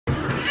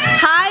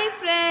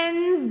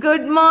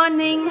good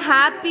morning.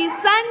 Happy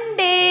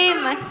Sunday.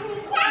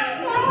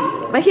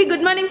 Mahi,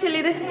 good morning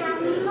chaliru.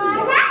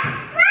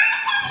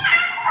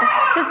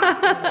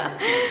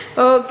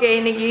 Okay,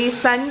 இன்னைக்கு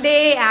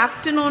Sunday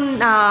afternoon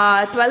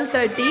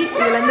 12:30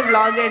 இதுல இருந்து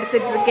vlog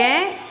எடுத்துட்டு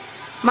இருக்கேன்.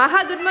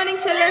 மகா good morning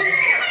சொல்லு.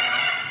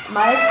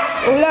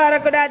 உள்ள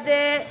வரக்கூடாது.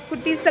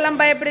 குட்டீஸ்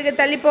எல்லாம் பயப்படுங்க,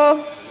 தள்ளி போ.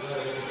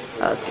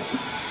 Okay.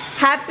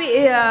 Happy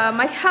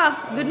Maiha,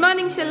 good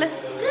morning சொல்லு.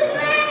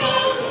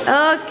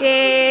 ஓகே,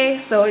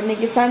 ஸோ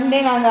இன்னைக்கு சண்டே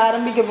நாங்கள்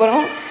ஆரம்பிக்க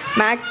போகிறோம்.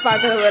 மேக்ஸ்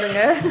பார்க்க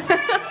வருங்க.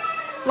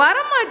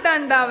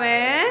 வரமாட்டான்டா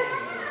அவன்.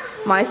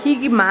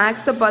 மஹிக்கு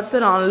மேக்ஸை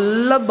பார்த்து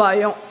நல்ல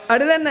பயம்,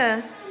 அதுதானே?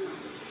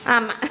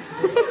 ஆமாம்.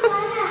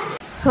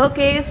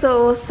 ஓகே, ஸோ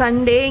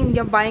சண்டே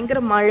இங்கே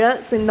பயங்கர மழை.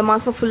 ஸோ இந்த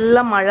மாதம்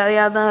ஃபுல்லாக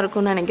மழையாக தான்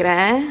இருக்கும்னு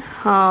நினைக்கிறேன்.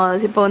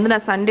 இப்போ வந்து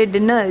நான் சண்டே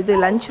டின்னர் இது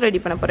லன்ச்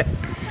ரெடி பண்ண போகிறேன்.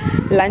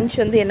 லன்ச்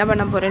வந்து என்ன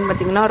பண்ண போகிறேன்னு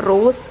பார்த்தீங்கன்னா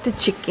ரோஸ்ட்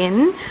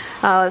சிக்கன்.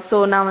 ஸோ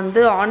நான்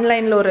வந்து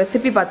ஆன்லைனில் ஒரு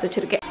ரெசிபி பார்த்து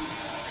வச்சுருக்கேன்.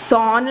 ஸோ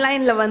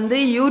ஆன்லைனில் வந்து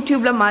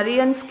யூடியூப்பில்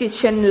மரியன்ஸ்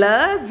கிச்சனில்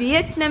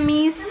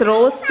வியட்நாமீஸ்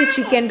ரோஸ்ட்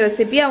சிக்கன்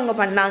ரெசிபி அவங்க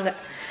பண்ணாங்க.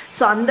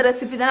 ஸோ அந்த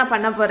ரெசிபி தான் நான்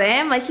பண்ண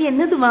போகிறேன். மஹி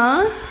என்னதுமா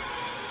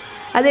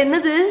அது?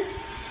 என்னது?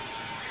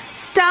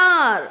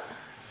 ஸ்டார்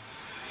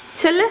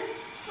சொல்லு.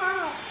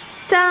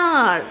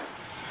 ஸ்டார்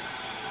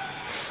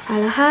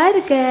அழகா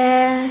இருக்க.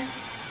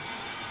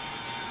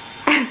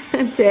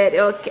 சரி,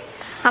 ஓகே.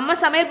 அம்மா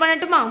சமையல்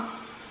பண்ணட்டுமா?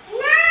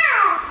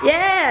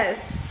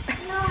 எஸ்.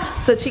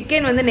 ஸோ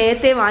சிக்கன் வந்து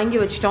நேற்றே வாங்கி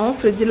வச்சிட்டோம்,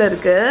 ஃப்ரிட்ஜில்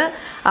இருக்குது.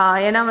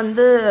 ஏன்னா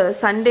வந்து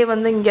சண்டே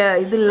வந்து இங்கே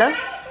இது இல்லை,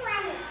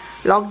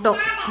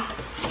 லாக்டவுன்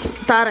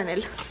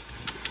தாரநெல்,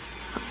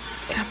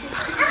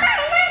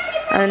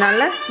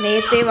 அதனால்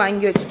நேற்றே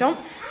வாங்கி வச்சிட்டோம்.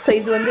 ஸோ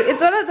இது வந்து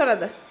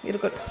தொடாத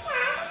இருக்கட்டும்.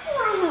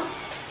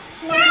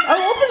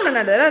 ஓப்பன்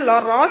பண்ணாது,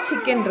 ரா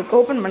சிக்கன் இருக்குது,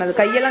 ஓப்பன் பண்ணாது.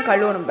 கையெல்லாம்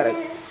கழுவணும்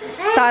பிறகு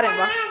தாரேன்.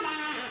 வா.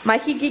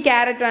 மஹிக்கு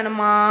கேரட்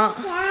வேணுமா?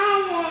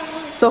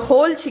 ஸோ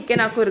ஹோல்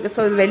சிக்கனாக்கும் இருக்குது.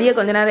 ஸோ இது வெளியே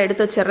கொஞ்ச நேரம்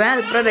எடுத்து வச்சிட்றேன்.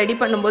 அதுக்கப்புறம் ரெடி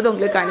பண்ணும்போது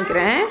உங்களுக்கு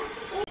காணிக்கிறேன்.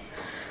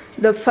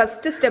 இந்த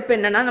ஃபஸ்ட்டு ஸ்டெப்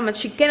என்னென்னா, நம்ம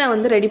சிக்கனை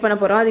வந்து ரெடி பண்ண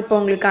போகிறோம். அது இப்போ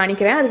உங்களுக்கு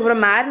காணிக்கிறேன்.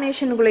 அதுக்கப்புறம்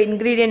மேரினேஷனுக்குள்ள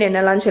இன்க்ரீடியன்ட்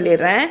என்னெல்லாம்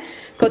சொல்லிடுறேன்.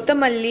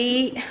 கொத்தமல்லி.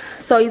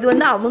 ஸோ இது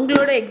வந்து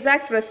அவங்களோட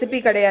எக்ஸாக்ட் ரெசிபி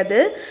கிடையாது,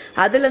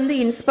 அதுலேருந்து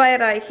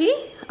இன்ஸ்பயர் ஆகி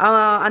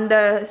அந்த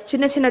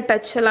சின்ன சின்ன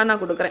டச் எல்லாம்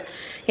நான் கொடுக்குறேன்.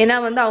 ஏன்னா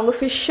வந்து அவங்க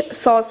ஃபிஷ்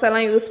சாஸ்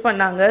எல்லாம் யூஸ்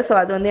பண்ணாங்க. ஸோ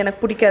அது வந்து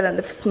எனக்கு பிடிக்காது,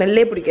 அந்த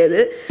ஸ்மெல்லே பிடிக்காது,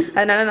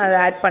 அதனால் நான் அதை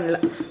ஆட் பண்ணல.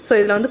 ஸோ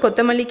இதில் வந்து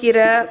கொத்தமல்லி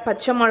கீரை,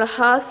 பச்சை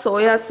மிளகா,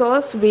 soya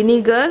sauce,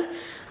 vinegar,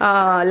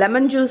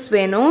 lemon juice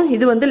வேணும்.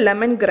 இது வந்து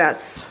லெமன்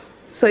கிராஸ்.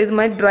 ஸோ இது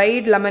மாதிரி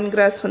ட்ரைட் லெமன்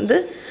கிராஸ் வந்து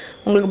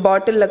உங்களுக்கு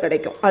பாட்டிலில்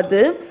கிடைக்கும். அது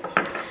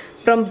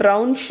அப்புறம்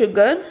ப்ரௌன்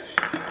சுகர்,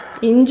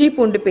 இஞ்சி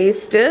பூண்டு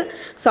பேஸ்ட்டு.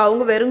 ஸோ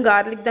அவங்க வெறும்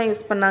கார்லிக் தான்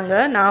யூஸ் பண்ணாங்க,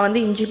 நான் வந்து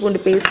இஞ்சி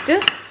பூண்டு பேஸ்ட்டு,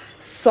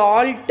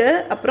 சால்ட்டு,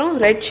 அப்புறம்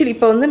ரெட் சில்லி.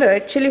 இப்போ வந்து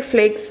ரெட் சில்லி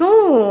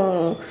ஃப்ளேக்ஸும்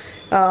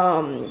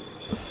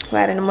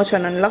வேறு என்னமோ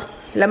சொன்னேன்ல,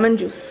 லெமன்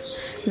ஜூஸ்,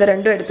 இந்த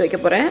ரெண்டும் எடுத்து வைக்க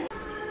போகிறேன்.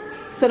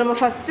 ஸோ நம்ம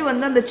ஃபஸ்ட்டு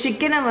வந்து அந்த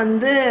சிக்கனை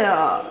வந்து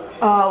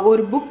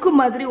ஒரு புக்கு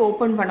மாதிரி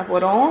ஓப்பன் பண்ண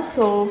போகிறோம்.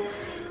 ஸோ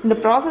இந்த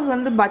ப்ராசஸ்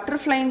வந்து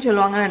பட்டர்ஃப்ளைன்னு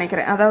சொல்லுவாங்கன்னு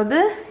நினைக்கிறேன். அதாவது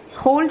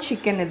ஹோல்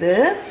சிக்கன் இது.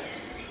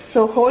 ஸோ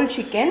ஹோல்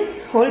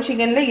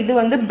சிக்கனில் இது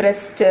வந்து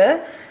பிரெஸ்ட்டு,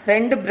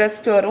 2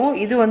 பிரெஸ்ட் வரும்.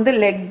 இது வந்து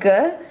லெக்கு.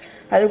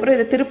 அதுக்கப்புறம்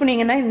இதை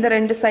திருப்பினீங்கன்னா இந்த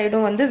 2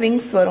 சைடும் வந்து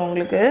விங்ஸ் வரும்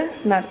உங்களுக்கு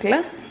நாக்கில்.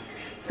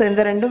 ஸோ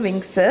இந்த 2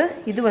 விங்ஸு.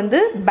 இது வந்து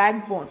பேக்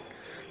போன்.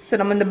 ஸோ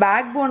நம்ம இந்த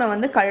பேக் போனை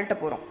வந்து கழட்ட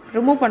போகிறோம்,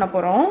 ரிமூவ் பண்ண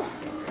போகிறோம்.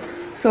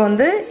 ஸோ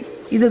வந்து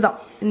இதுதான்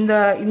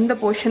இந்த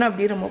போர்ஷனை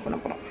அப்படியே ரிமூவ் பண்ண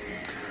போகிறோம்.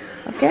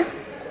 ஓகே.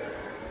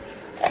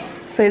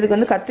 ஸோ இதுக்கு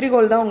வந்து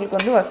கத்திரிக்கோல் தான் உங்களுக்கு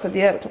வந்து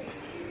வசதியாக இருக்கும்.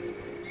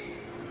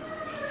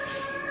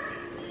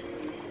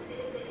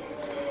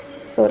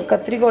 ஸோ ஒரு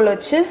கத்திரிக்கோல்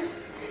வச்சு,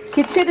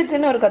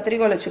 கிச்சனுக்குன்னு ஒரு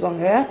கத்திரிக்கோல்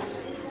வச்சுக்கோங்க.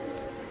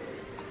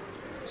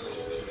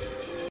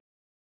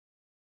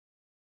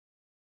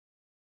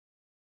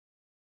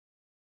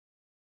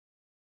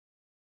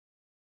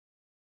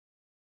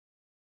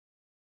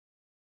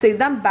 ஸோ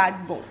இதுதான் பேக்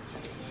போன்.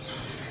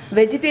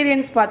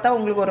 வெஜிடேரியன்ஸ் பார்த்தா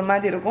உங்களுக்கு ஒரு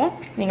மாதிரி இருக்கும்,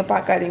 நீங்கள்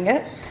பார்க்காதீங்க.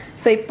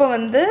 ஸோ இப்போ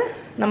வந்து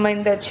நம்ம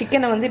இந்த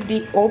சிக்கனை வந்து இப்படி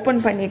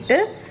ஓப்பன் பண்ணிவிட்டு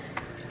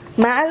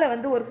மேலே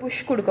வந்து ஒரு புஷ்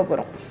கொடுக்க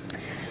போகிறோம்.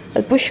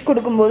 அது புஷ்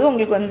கொடுக்கும்போது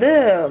உங்களுக்கு வந்து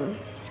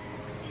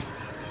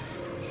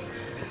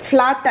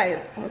ஃப்ளாட்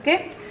ஆயிரும். ஓகே.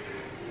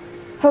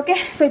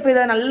 ஸோ இப்போ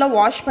இதை நல்லா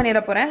வாஷ்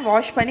பண்ணிட போகிறேன்.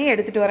 வாஷ் பண்ணி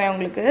எடுத்துகிட்டு வரேன்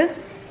உங்களுக்கு.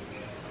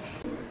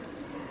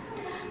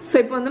 ஸோ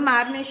இப்போ வந்து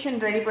மேரினேஷன்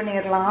ரெடி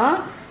பண்ணிடலாம்.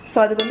 ஸோ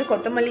அதுக்கு வந்து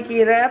கொத்தமல்லி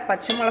கீரை,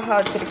 பச்சை மிளகா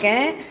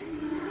வச்சுருக்கேன்.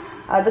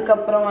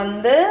 அதுக்கப்புறம்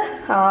வந்து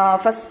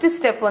ஃபஸ்ட்டு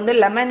ஸ்டெப் வந்து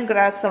லெமன்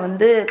கிராஸை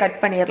வந்து கட்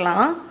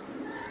பண்ணிடலாம்.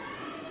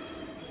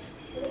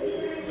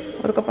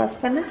 ஒரு பாஸ்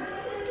பண்ணு.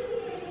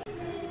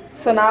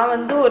 ஸோ நான்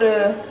வந்து ஒரு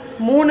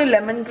 3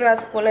 லெமன்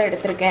கிராஸ் போல்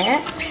எடுத்திருக்கேன்.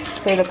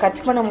 ஸோ இதை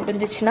கட் பண்ண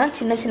முடிஞ்சிச்சுன்னா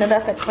சின்ன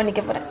சின்னதாக கட்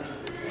பண்ணிக்க போகிறேன்.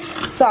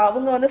 ஸோ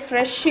அவங்க வந்து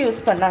ஃப்ரெஷ்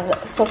யூஸ் பண்ணாங்க.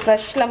 ஸோ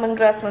ஃப்ரெஷ் லெமன்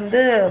கிராஸ்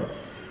வந்து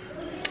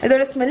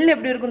இதோட ஸ்மெல்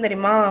எப்படி இருக்கும்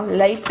தெரியுமா?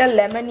 லைட்டாக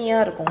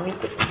லெமனியாக இருக்கும்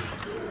உங்களுக்கு.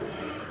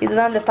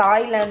 இதுதான் இந்த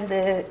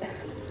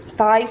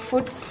தாய்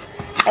ஃபுட்ஸ்,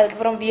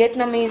 அதுக்கப்புறம்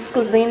வியட்நாமீஸ்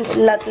குசின்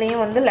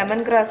எல்லாத்துலேயும் வந்து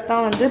லெமன் கிராஸ்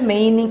தான் வந்து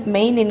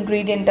மெயின்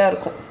இன்க்ரீடியண்ட்டாக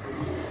இருக்கும்.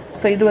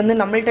 ஸோ இது வந்து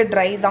நம்மள்கிட்ட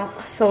ட்ரை தான்.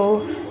 ஸோ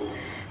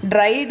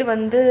ட்ரைடு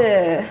வந்து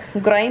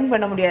கிரைண்ட்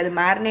பண்ண முடியாது.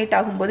 மேரினேட்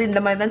ஆகும்போது இந்த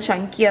மாதிரி தான்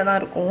சங்கியாக தான்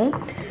இருக்கும்.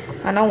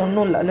 ஆனால்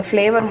ஒன்றும் இல்லை, அந்த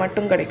ஃப்ளேவர்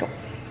மட்டும் கிடைக்கும்.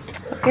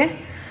 ஓகே,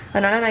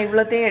 அதனால் நான்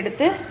இவ்வளோத்தையும்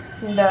எடுத்து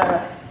இந்த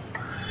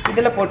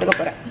இதில் போட்டுக்க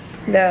போகிறேன்,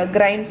 இந்த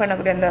கிரைண்ட்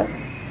பண்ணக்கூடிய அந்த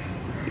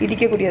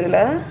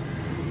இடிக்கக்கூடியதில்.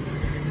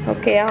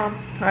 ஓகேயா,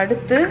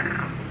 அடுத்து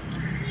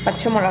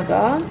பச்சை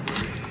மிளகா.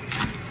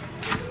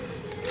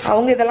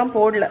 அவங்க இதெல்லாம்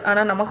போடல,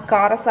 ஆனால் நமக்கு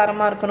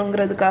காரசாரமாக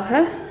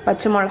இருக்கணுங்கிறதுக்காக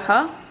பச்சை மிளகா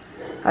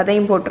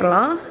அதையும்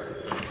போட்டுடலாம்.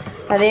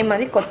 அதே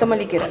மாதிரி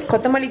கொத்தமல்லி கீரை.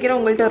 கொத்தமல்லி கீரை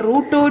உங்கள்கிட்ட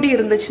ரூட்டோடி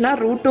இருந்துச்சுன்னா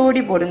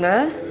ரூட்டோடி போடுங்க.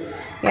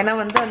 ஏன்னா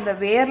வந்து அந்த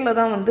வேரில்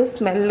தான் வந்து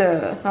ஸ்மெல்லு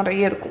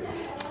நிறைய இருக்கும்.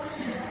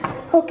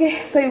 ஓகே,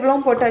 ஸோ இவ்வளோ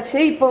போட்டாச்சு.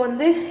 இப்போ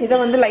வந்து இதை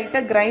வந்து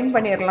லைட்டாக கிரைண்ட்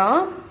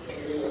பண்ணிடலாம்.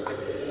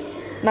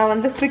 நான்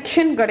வந்து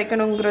ஃப்ரிக்ஷன்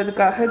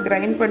கிடைக்கணுங்கிறதுக்காக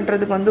கிரைண்ட்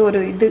பண்ணுறதுக்கு வந்து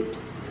ஒரு இது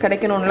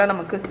கிடைக்கணும்ல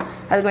நமக்கு,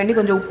 அதுக்கு வேண்டி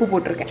கொஞ்சம் உப்பு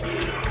போட்டிருக்கேன்.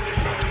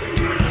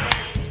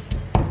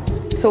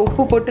 ஸோ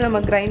உப்பு போட்டு நம்ம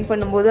கிரைண்ட்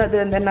பண்ணும்போது அது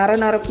அந்த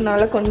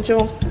நரப்புனால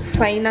கொஞ்சம்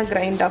ஃபைனாக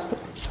கிரைண்ட்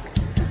ஆகும்.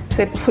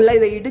 சரி, ஃபுல்லாக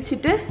இதை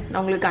இடிச்சிட்டு நான்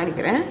உங்களுக்கு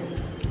காணிக்கிறேன்.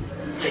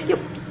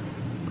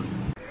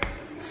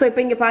 ஸோ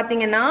இப்போ இங்கே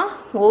பார்த்தீங்கன்னா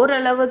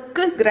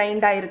ஓரளவுக்கு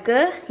கிரைண்ட் ஆகிருக்கு.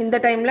 இந்த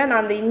டைமில்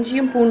நான் அந்த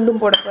இஞ்சியும்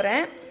பூண்டும் போட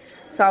போகிறேன்.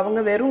 ஸோ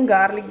அவங்க வெறும்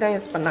கார்லிக் தான்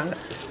யூஸ் பண்ணாங்க,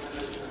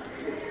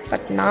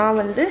 பட் நான்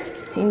வந்து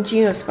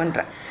இஞ்சியும் யூஸ்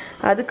பண்ணுறேன்.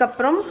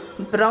 அதுக்கப்புறம்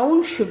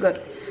ப்ரௌன் சுகர்.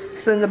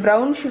 ஸோ இந்த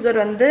ப்ரௌன் சுகர்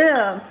வந்து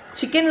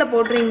சிக்கனில்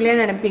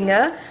போடுறீங்களேன்னு நினைப்பீங்க.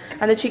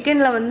 அந்த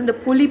சிக்கனில் வந்து இந்த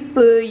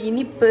புளிப்பு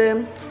இனிப்பு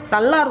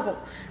நல்லாயிருக்கும்.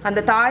 அந்த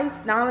தாய்,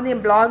 நான் வந்து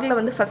என் பிளாகில்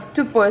வந்து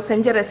ஃபஸ்ட்டு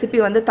செஞ்ச ரெசிபி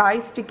வந்து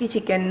தாய் ஸ்டிக்கி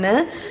சிக்கன்னு.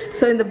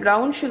 ஸோ இந்த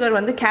ப்ரௌன் சுகர்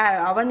வந்து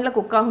அவனில்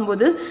குக்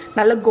ஆகும்போது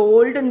நல்ல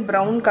கோல்டன்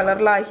ப்ரௌன்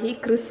கலரில் ஆகி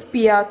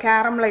கிறிஸ்பியாக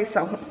கேரமலைஸ்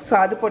ஆகும். ஸோ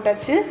அது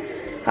போட்டாச்சு.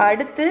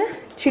 அடுத்து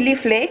சில்லி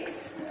ஃப்ளேக்ஸ்.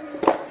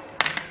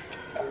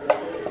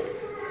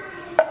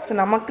 ஸோ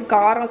நமக்கு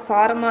காரம்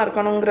சாரமாக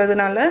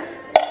இருக்கணுங்கிறதுனால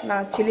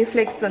நான் சில்லி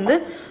ஃப்ளேக்ஸ் வந்து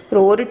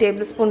ஒரு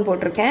டேபிள் ஸ்பூன்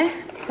போட்டிருக்கேன்.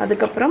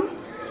 அதுக்கப்புறம்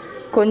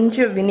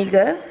கொஞ்சம்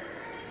வினிகர்,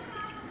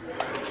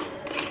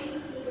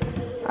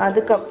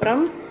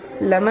 அதுக்கப்புறம்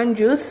லெமன்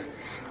ஜூஸ்.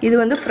 இது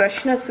வந்து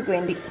ஃப்ரெஷ்னஸுக்கு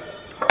வேண்டி,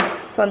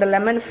 ஸோ அந்த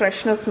லெமன்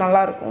ஃப்ரெஷ்னஸ்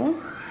நல்லாயிருக்கும்.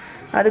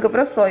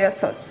 அதுக்கப்புறம் சோயா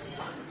சாஸ்.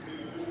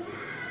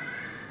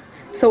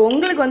 ஸோ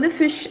உங்களுக்கு வந்து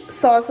ஃபிஷ்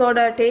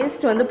சாஸோட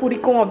டேஸ்ட் வந்து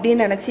பிடிக்கும்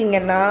அப்படின்னு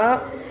நினச்சிங்கன்னா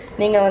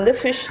நீங்கள் வந்து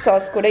ஃபிஷ்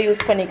சாஸ் கூட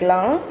யூஸ்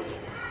பண்ணிக்கலாம்.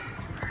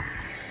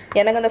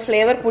 எனக்கு அந்த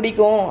ஃப்ளேவர்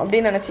பிடிக்கும்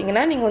அப்படின்னு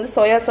நினச்சிங்கன்னா நீங்கள் வந்து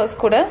சோயா சாஸ்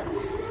கூட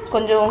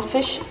கொஞ்சம்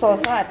ஃபிஷ்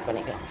சாஸும் ஆட்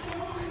பண்ணிக்கலாம்.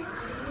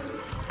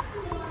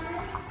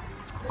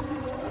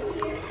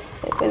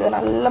 ஸோ இப்போ இதை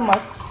நல்லா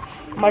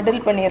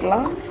மடில்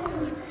பண்ணிடலாம்.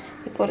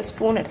 இப்போ ஒரு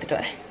ஸ்பூன் எடுத்துகிட்டு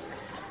வரேன்,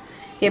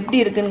 எப்படி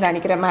இருக்குன்னு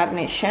காணிக்கிறேன்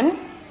மேரினேஷன்.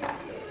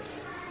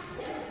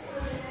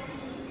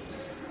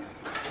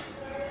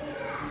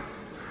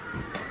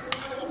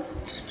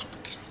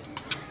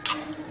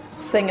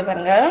 ஸோ இங்கே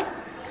பாருங்கள்,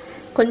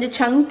 கொஞ்சம்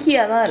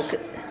சங்கியாக தான்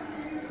இருக்குது.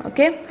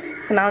 ஓகே,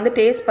 ஸோ நான் வந்து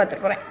டேஸ்ட்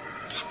பார்த்துட்டு போகிறேன்.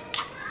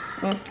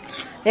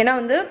 ஏன்னா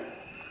வந்து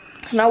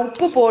நான்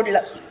உப்பு போடல,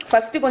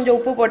 ஃபஸ்ட்டு கொஞ்சம்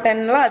உப்பு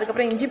போட்டேன்னா,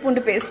 அதுக்கப்புறம் இஞ்சி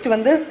பூண்டு பேஸ்ட்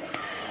வந்து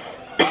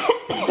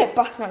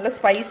எப்பா நல்லா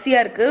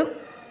ஸ்பைஸியாக இருக்குது,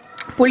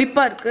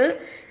 புளிப்பாக இருக்குது,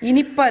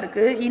 இனிப்பாக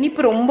இருக்குது.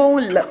 இனிப்பு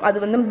ரொம்பவும் இல்லை, அது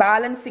வந்து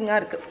பேலன்சிங்காக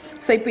இருக்குது.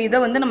 ஸோ இப்போ இதை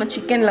வந்து நம்ம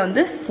சிக்கனில்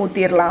வந்து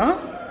ஊற்றிடலாம்.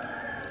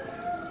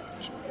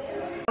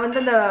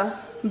 வந்து அந்த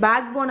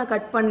பேக் போனை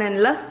கட்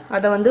பண்ணேன்ல,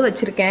 அதை வந்து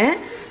வச்சுருக்கேன்.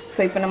 ஸோ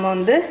இப்போ நம்ம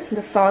வந்து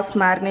இந்த சாஸ்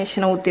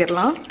மேரினேஷனை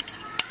ஊற்றிடலாம்.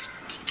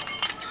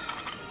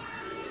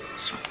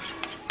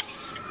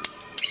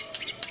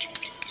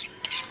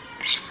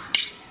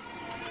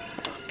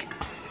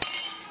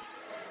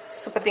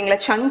 ஸோ பார்த்தீங்களா,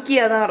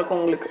 சங்கியாக தான் இருக்கும்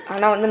உங்களுக்கு,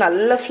 ஆனால் வந்து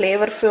நல்ல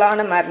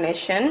ஃப்ளேவர்ஃபுல்லான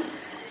மேரினேஷன்.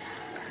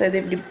 ஸோ இது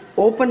இப்படி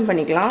ஓப்பன்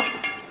பண்ணிக்கலாம்.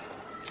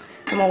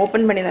 நம்ம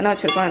ஓப்பன் பண்ணி தானே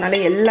வச்சுருக்கோம்,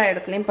 அதனால் எல்லா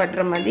இடத்துலையும்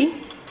படுற மாதிரி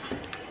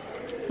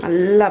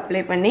நல்லா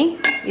அப்ளை பண்ணி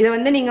இதை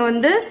வந்து நீங்கள்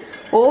வந்து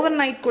ஓவர்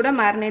நைட் கூட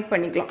மேரினேட்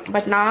பண்ணிக்கலாம்.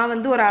 பட் நான்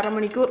வந்து ஒரு 1/2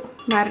 மணிக்கூர்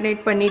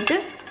மேரினேட் பண்ணிவிட்டு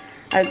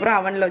அதுக்கப்புறம்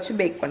அவனில் வச்சு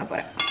பேக் பண்ண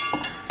போகிறேன்.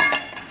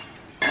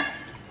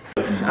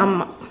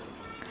 ஆமாம்,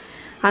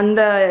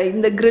 அந்த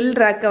இந்த கிரில்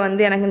ரேக்கை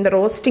வந்து எனக்கு இந்த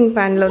ரோஸ்டிங்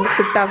பேனில் வந்து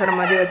ஃபிட் ஆகிற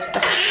மாதிரி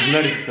வச்சுட்டேன்.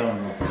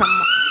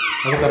 ஆமாம்,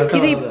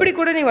 இது இப்படி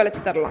கூட நீ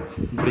வளைச்சி தரலாம்.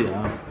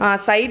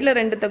 சைடில்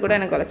 2த்தை கூட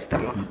எனக்கு வளைச்சி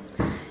தரலாம்.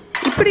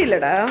 இப்படி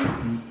இல்லைடா,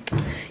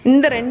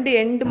 இந்த 2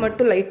 எண்டு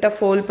மட்டும் லைட்டாக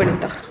ஃபோல்ட்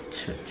பண்ணித்தா.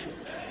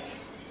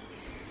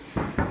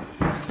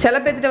 சில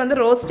பேர்கிட்ட வந்து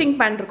ரோஸ்டிங்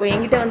பேன் இருக்கும்,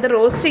 என்கிட்ட வந்து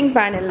ரோஸ்டிங்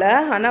பேன் இல்லை.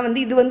 ஆனால் வந்து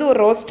இது வந்து ஒரு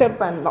ரோஸ்டர்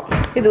பேன் தான்.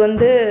 இது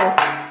வந்து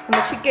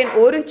நம்ம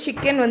ஒரு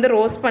சிக்கன் வந்து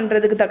ரோஸ்ட்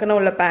பண்ணுறதுக்கு தக்கன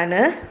உள்ள பேனு.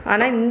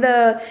 ஆனால் இந்த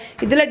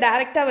இதில்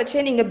டைரெக்டாக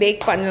வச்சே நீங்கள்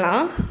பேக்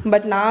பண்ணலாம்.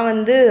 பட் நான்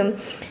வந்து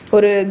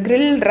ஒரு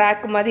கிரில்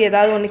ரேக் மாதிரி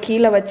ஏதாவது ஒன்று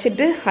கீழே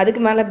வச்சுட்டு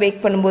அதுக்கு மேலே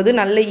பேக் பண்ணும்போது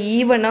நல்ல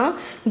ஈவனாக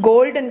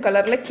கோல்டன்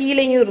கலரில்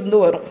கீழேயும் இருந்து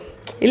வரும்.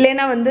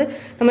 இல்லைன்னா வந்து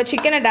நம்ம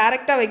சிக்கனை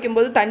டைரெக்டாக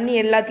வைக்கும்போது தண்ணி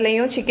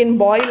எல்லாத்துலேயும் சிக்கன்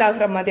பாயில்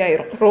ஆகிற மாதிரி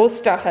ஆயிரும்,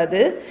 ரோஸ்ட்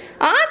ஆகாது.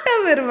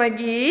 ஆட்டம்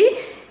வருமகி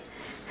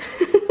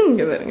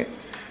இங்கே பாருங்க.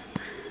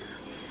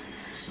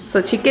 ஸோ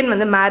சிக்கன்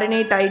வந்து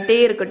மேரினேட் ஆகிட்டே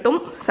இருக்கட்டும்.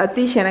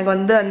 சதீஷ் எனக்கு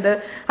வந்து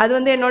அது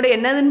வந்து என்னோட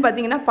என்னதுன்னு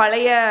பார்த்தீங்கன்னா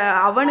பழைய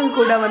அவனுக்கு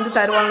கூட வந்து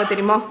தருவாங்க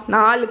தெரியுமா,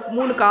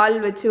 3 கால்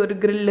வச்சு ஒரு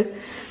கிரில்லு.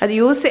 அது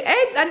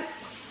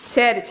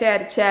சரி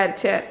சரி சரி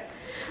சரி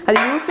அது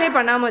யூஸே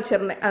பண்ணாமல்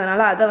வச்சுருந்தேன்.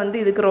 அதனால் அதை வந்து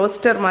இதுக்கு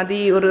ரோஸ்டர் மாதிரி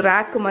ஒரு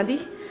ரேக்கு மாதிரி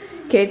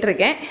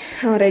கேட்டிருக்கேன்.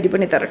 ரெடி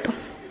பண்ணி தரட்டும்.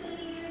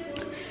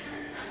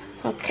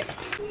 Okay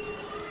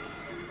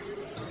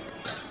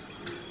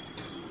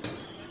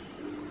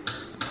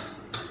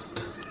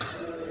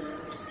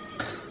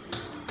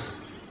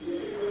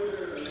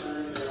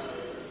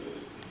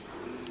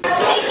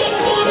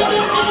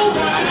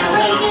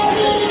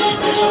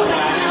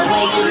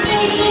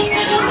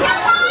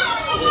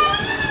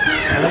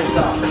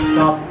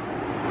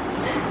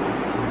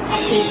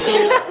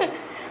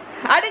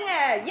அடுங்க.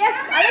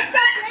 S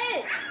Alexa play.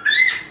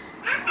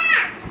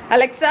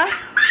 Alexa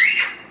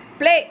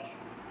play.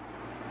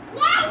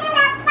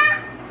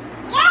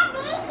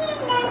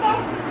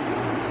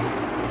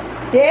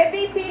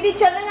 ABCD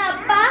சொல்லுங்க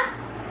அப்பா.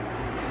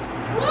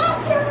 நீ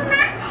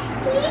சும்மா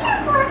கீழ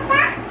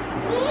போட்டா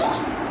நீ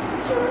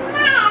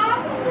சும்மா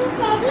எழுதி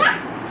சரியா?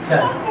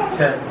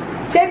 சரி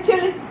சரி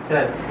சொல்லு.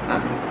 சரி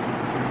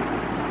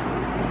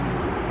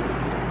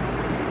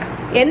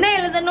என்ன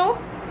எழுதணும்?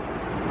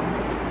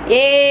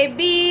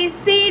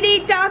 ABCD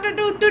Tata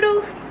to to to.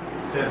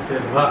 சரி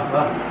சரி வா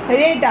வா.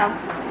 ரெடிடா.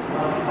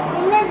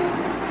 என்னது?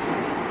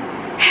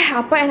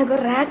 அப்பா எனக்கு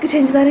ஒரு ரேக்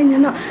செஞ்சு தரேன்னு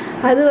சொன்னா.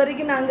 அது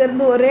வரைக்கும் நாங்க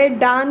இருந்து ஒரே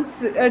டான்ஸ்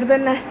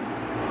எடுத்தேன்ன.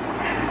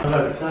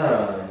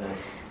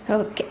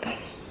 Okay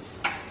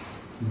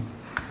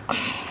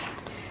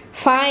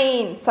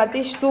fine.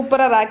 சதீஷ்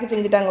சூப்பராக ரேக்கு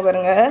செஞ்சுட்டாங்க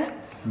பாருங்க.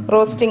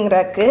 Roasting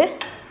rack.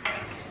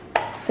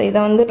 ஸோ இதை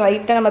வந்து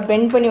லைட்டாக நம்ம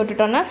பெண்ட் பண்ணி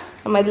விட்டுட்டோன்னா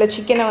நம்ம இதில்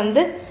சிக்கனை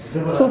வந்து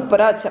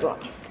சூப்பராக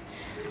வச்சிடலாம்.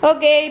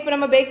 ஓகே இப்போ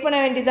நம்ம பேக் பண்ண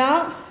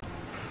வேண்டியதான்.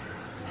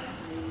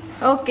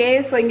 ஓகே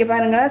ஸோ இங்கே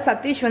பாருங்கள்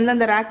சதீஷ் வந்து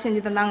அந்த ரேக்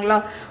செஞ்சு தந்தாங்களா.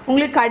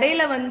 உங்களுக்கு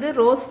கடையில் வந்து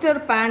ரோஸ்டர்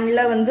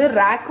பேனில் வந்து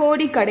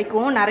ரேக்கோடி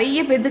கிடைக்கும்.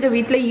 நிறைய பேர்த்துக்கு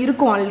வீட்டில்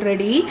இருக்கும்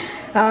ஆல்ரெடி.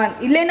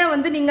 இல்லைன்னா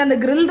வந்து நீங்கள் அந்த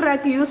கிரில்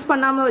ரேக் யூஸ்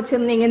பண்ணாமல்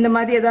வச்சுருந்தீங்க இந்த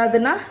மாதிரி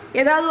ஏதாவதுன்னா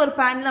ஏதாவது ஒரு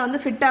பேனில்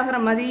வந்து ஃபிட் ஆகிற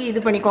மாதிரி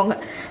இது பண்ணிக்கோங்க.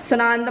 ஸோ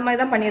நான் அந்த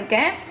மாதிரி தான்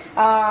பண்ணியிருக்கேன்.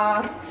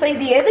 ஸோ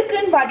இது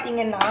எதுக்குன்னு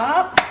பார்த்தீங்கன்னா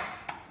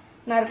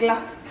நான்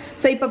இருக்கலாம்.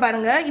 ஸோ இப்போ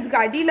பாருங்கள் இதுக்கு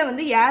அடியில்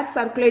வந்து ஏர்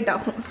சர்க்குலேட்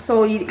ஆகும். ஸோ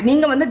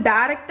நீங்கள் வந்து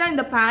டைரெக்டாக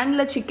இந்த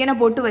பேனில் சிக்கனை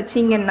போட்டு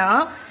வச்சிங்கன்னா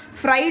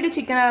ஃப்ரைடு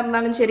சிக்கனாக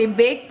இருந்தாலும் சரி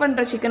பேக்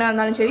பண்ணுற சிக்கனாக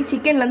இருந்தாலும் சரி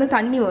சிக்கன்லேருந்து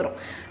தண்ணி வரும்.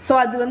 ஸோ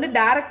அது வந்து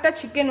டேரெக்டாக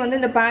சிக்கன் வந்து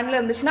இந்த பேனில்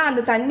இருந்துச்சுன்னா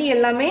அந்த தண்ணி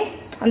எல்லாமே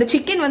அந்த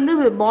சிக்கன் வந்து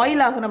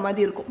பாயில் ஆகிற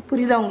மாதிரி இருக்கும்.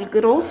 புரியுதா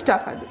உங்களுக்கு? ரோஸ்ட்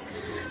ஆகாது.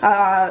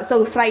 ஸோ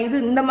ஃப்ரைடு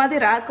இந்த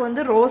மாதிரி ரேக்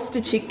வந்து ரோஸ்ட்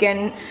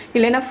சிக்கன்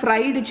இல்லைன்னா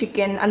ஃப்ரைடு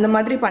சிக்கன் அந்த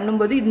மாதிரி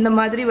பண்ணும்போது இந்த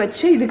மாதிரி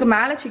வச்சு இதுக்கு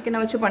மேலே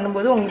சிக்கனை வச்சு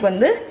பண்ணும்போது உங்களுக்கு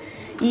வந்து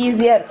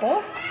ஈஸியாக இருக்கும்.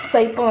 ஸோ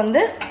இப்போ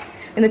வந்து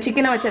இந்த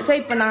சிக்கனை வச்சாச்சா.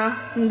 இப்போ நான்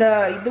இந்த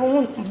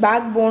இதுவும்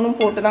பேக் போனும்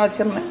போட்டு தான்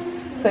வச்சுருந்தேன்.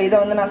 ஸோ இதை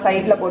வந்து நான்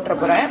சைடில் போட்டுற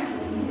போகிறேன்.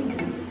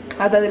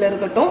 அது அதில்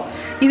இருக்கட்டும்.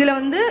 இதில்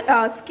வந்து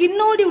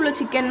ஸ்கின்னோடி உள்ள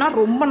சிக்கன்னா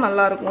ரொம்ப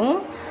நல்லாயிருக்கும்.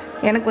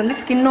 எனக்கு வந்து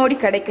ஸ்கின்னோடி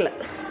கிடைக்கல.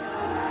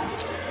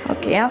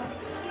 ஓகேயா?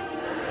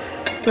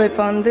 ஸோ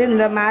இப்போ வந்து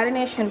இந்த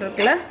மேரினேஷன்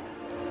இருக்குல்ல.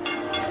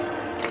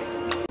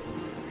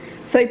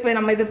 ஸோ இப்போ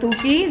நம்ம இதை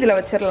தூக்கி இதில்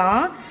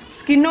வச்சிடலாம்.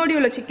 ஸ்கின்னோடி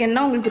உள்ள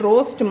சிக்கன்னா உங்களுக்கு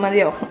ரோஸ்ட் மாதிரி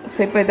ஆகும். ஸோ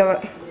இப்போ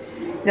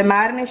இந்த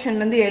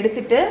மேரினேஷன் வந்து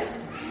எடுத்துட்டு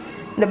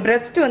இந்த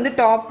பிரெஸ்ட் வந்து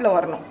டாப்பில்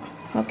வரணும்.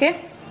 ஓகே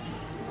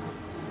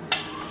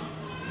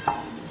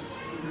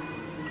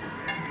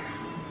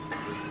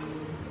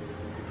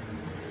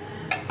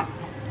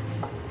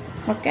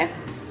ஓகே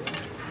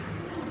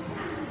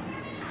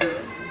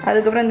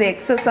அதுக்கப்புறம் இந்த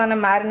எக்ஸஸான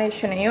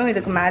மேரினேஷனையும்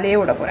இதுக்கு மேலேயே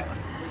விட போகிறேன்.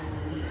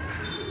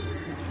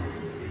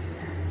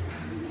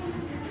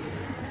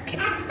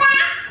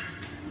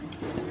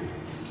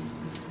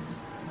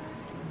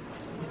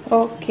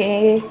 ஓகே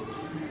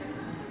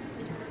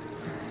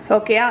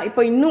ஓகேயா?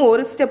 இப்போ இன்னும்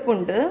ஒரு ஸ்டெப்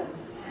உண்டு.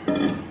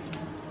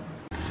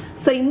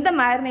 ஸோ இந்த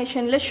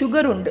மேரினேஷனில்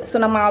சுகர் உண்டு. ஸோ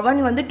நம்ம அவன்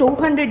வந்து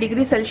 200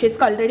 டிகிரி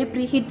செல்சியஸ்க்கு ஆல்ரெடி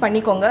ப்ரீ ஹீட்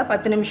பண்ணிக்கோங்க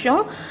 10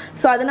 நிமிஷம்.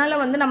 ஸோ அதனால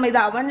வந்து நம்ம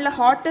இதை அவனில்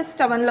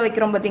ஹாட்டஸ்ட் அவனில்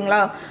வைக்கிறோம்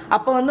பார்த்தீங்களா.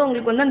 அப்போ வந்து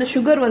உங்களுக்கு வந்து அந்த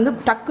சுகர் வந்து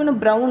டக்குன்னு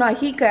ப்ரௌன்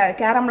ஆகி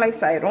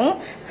கேரமலைஸ் ஆயிரும்.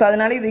 ஸோ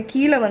அதனால இது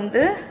கீழே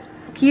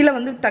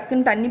வந்து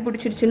டக்குன்னு தண்ணி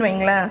பிடிச்சிருச்சுன்னு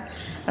வைங்களேன்.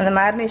 அந்த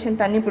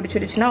மேரினேஷன் தண்ணி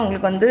பிடிச்சிருச்சுன்னா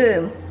உங்களுக்கு வந்து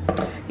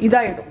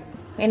இதாகிடும்.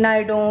 என்ன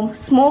ஆகிடும்?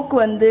 ஸ்மோக்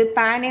வந்து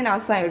பேனே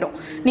நாசம் ஆகிடும்.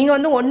 நீங்கள்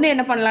வந்து ஒன்று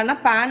என்ன பண்ணலான்னா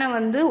பேனை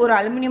வந்து ஒரு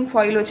அலுமினியம்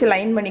ஃபாயில் வச்சு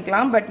லைன்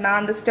பண்ணிக்கலாம். பட் நான்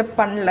அந்த ஸ்டெப்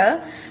பண்ணல.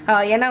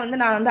 ஏன்னா வந்து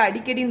நான் வந்து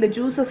அடிக்கடி இந்த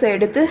ஜூஸஸை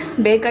எடுத்து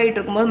பேக் ஆகிட்டு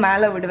இருக்கும்போது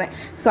மேலே விடுவேன்.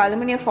 ஸோ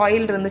அலுமினியம்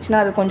ஃபாயில்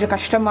இருந்துச்சுன்னா அது கொஞ்சம்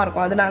கஷ்டமாக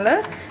இருக்கும். அதனால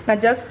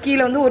நான் ஜஸ்ட்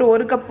கீழே வந்து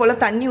ஒரு கப்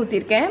போல் தண்ணி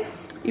ஊற்றிருக்கேன்.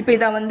 இப்போ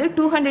இதை வந்து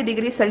 200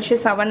 டிகிரி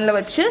செல்சியஸ் அவனில்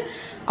வச்சு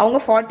அவங்க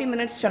 40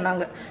 மினிட்ஸ்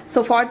சொன்னாங்க. ஸோ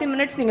 40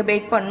 மினிட்ஸ் நீங்கள்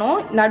பேக் பண்ணணும்.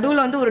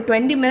 நடுவில் வந்து ஒரு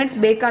 20 மினிட்ஸ்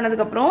பேக்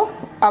ஆனதுக்கப்புறம்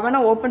அவனை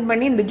ஓப்பன்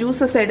பண்ணி இந்த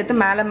ஜூஸஸை எடுத்து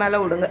மேலே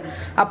விடுங்க.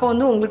 அப்போ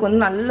வந்து உங்களுக்கு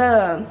வந்து நல்ல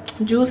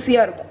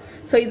ஜூஸியாக இருக்கும்.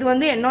 ஸோ இது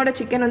வந்து என்னோட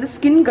சிக்கன் வந்து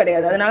ஸ்கின்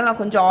கிடையாது. அதனால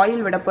நான் கொஞ்சம்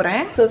ஆயில் விட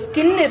போகிறேன். ஸோ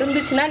ஸ்கின்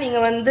இருந்துச்சுன்னா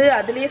நீங்கள் வந்து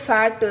அதுலேயே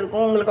ஃபேட்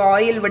இருக்கும். உங்களுக்கு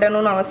ஆயில்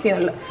விடணும்னு அவசியம்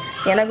இல்லை.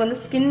 எனக்கு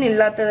வந்து ஸ்கின்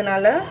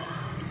இல்லாததுனால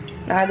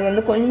நான் அது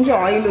வந்து கொஞ்சம்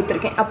ஆயில்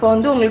ஊற்றிருக்கேன். அப்போ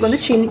வந்து உங்களுக்கு வந்து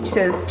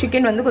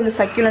சிக்கன் வந்து கொஞ்சம்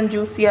சக்யூலன்ட்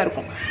ஜூஸியாக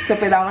இருக்கும். ஸோ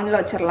இப்போ இது அவனில்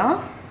வச்சிடலாம்.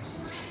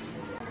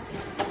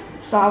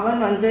 ஸோ அவன்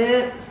வந்து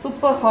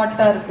சூப்பர்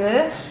ஹாட்டாக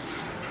இருக்குது.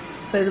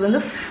 ஸோ இது வந்து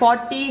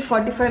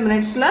 40-45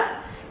 மினிட்ஸில்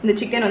இந்த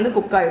சிக்கன் வந்து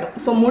குக் ஆகிடும்.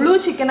 ஸோ முழு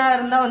சிக்கனாக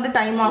இருந்தால் வந்து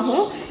டைம்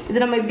ஆகும்.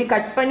 இது நம்ம இப்படி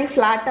கட் பண்ணி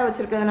ஃப்ளாட்டாக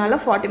வச்சுருக்கிறதுனால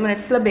 40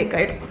 மினிட்ஸில் பேக்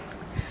ஆகிடும்.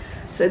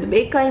 ஸோ இது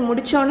பேக் ஆகி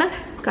முடித்தோன்னே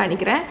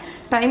காணிக்கிறேன்.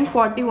 டைம்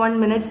 41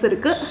 மினிட்ஸ்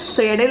இருக்குது. ஸோ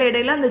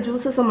இடையில அந்த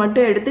ஜூஸஸை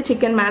மட்டும் எடுத்து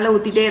சிக்கன் மேலே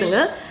ஊற்றிட்டே இருங்க.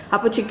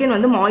 அப்போ சிக்கன்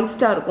வந்து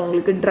மாய்ஸ்டாக இருக்கும்,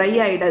 உங்களுக்கு ட்ரை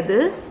ஆகிடாது.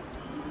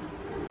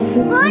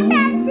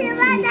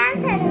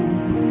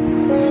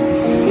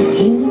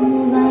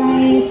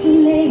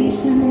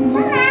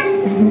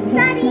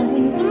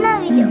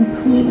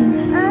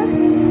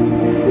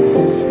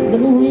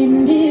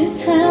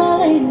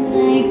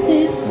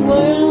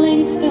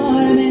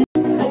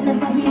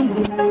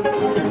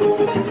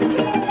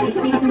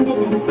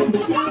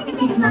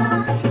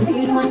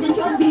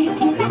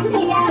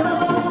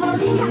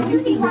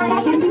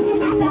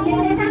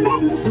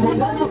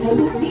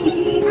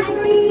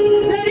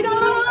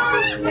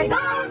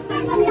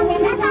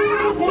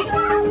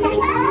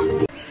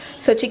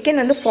 ஸோ சிக்கன்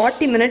வந்து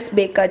 40 மினிட்ஸ்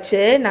பேக் ஆச்சு.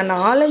 நான்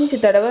 4-5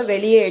 தடவை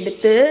வெளியே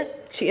எடுத்து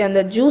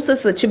அந்த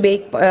ஜூஸஸ் வச்சு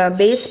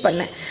பேஸ்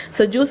பண்ணேன்.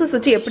 ஸோ ஜூஸஸ்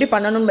வச்சு எப்படி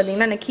பண்ணணும்னு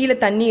பார்த்தீங்கன்னா, நான் கீழே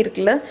தண்ணி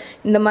இருக்குல்ல,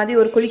 இந்த மாதிரி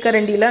ஒரு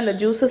குழிக்கரண்டியில் அந்த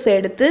ஜூஸஸை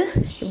எடுத்து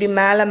இப்படி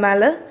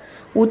மேலே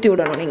ஊற்றி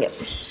விடணும் நீங்கள்.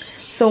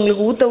 ஸோ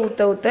உங்களுக்கு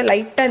ஊற்ற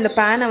லைட்டாக இந்த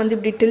பேனை வந்து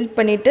இப்படி டில்ட்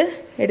பண்ணிவிட்டு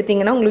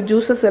எடுத்திங்கன்னா உங்களுக்கு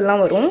ஜூஸஸ்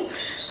எல்லாம் வரும்.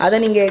 அதை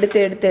நீங்கள்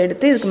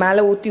எடுத்து இதுக்கு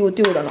மேலே ஊற்றி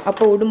விடணும்.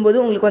 அப்போ விடும்போது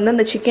உங்களுக்கு வந்து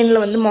அந்த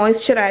சிக்கனில் வந்து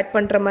மாய்ஸ்சர் ஆட்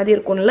பண்ணுற மாதிரி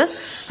இருக்கும்ல,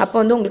 அப்போ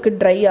வந்து உங்களுக்கு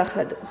ட்ரை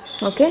ஆகாது.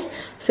 ஓகே,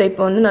 ஸோ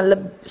இப்போ வந்து நல்லா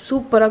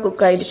சூப்பராக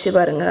குக் ஆகிடுச்சு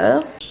பாருங்கள்.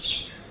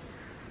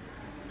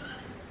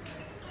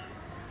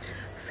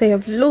 ஸோ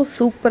எவ்வளோ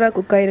சூப்பராக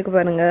குக் ஆகிருக்கு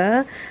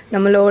பாருங்கள்.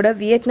 நம்மளோட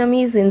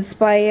Vietnamese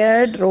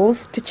inspired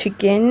roast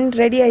chicken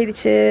ready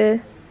ஆயிடுச்சு.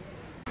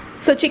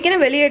 ஸோ சிக்கனை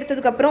வெளியே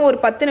எடுத்ததுக்கப்புறம் ஒரு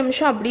 10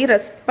 நிமிஷம் அப்படியே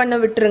ரெஸ்ட் பண்ண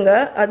விட்டுருங்க.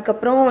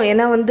 அதுக்கப்புறம்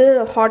ஏன்னா வந்து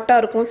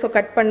ஹாட்டாக இருக்கும், ஸோ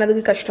கட்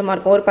பண்ணதுக்கு கஷ்டமாக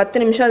இருக்கும். ஒரு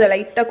 10 நிமிஷம் அதை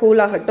லைட்டாக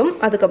கூல் ஆகட்டும்.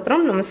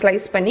 அதுக்கப்புறம் நம்ம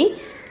ஸ்லைஸ் பண்ணி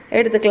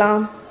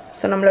எடுத்துக்கலாம்.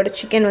 ஸோ நம்மளோட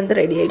சிக்கன் வந்து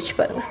ரெடி ஆகிடுச்சு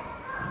பாருங்கள்.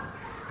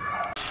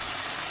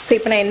 ஸோ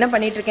இப்போ நான் என்ன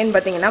பண்ணிகிட்ருக்கேன்னு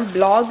பார்த்தீங்கன்னா,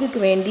 ப்ளாகுக்கு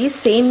வேண்டி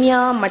சேமியா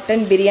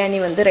மட்டன் பிரியாணி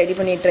வந்து ரெடி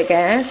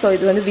பண்ணிகிட்ருக்கேன். ஸோ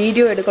இது வந்து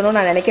வீடியோ எடுக்கணும்னு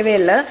நான் நினைக்கவே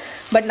இல்லை.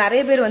 பட்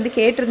நிறைய பேர் வந்து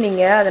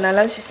கேட்டிருந்தீங்க,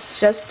 அதனால்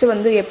ஜஸ்ட்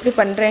வந்து எப்படி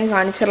பண்ணுறேன்னு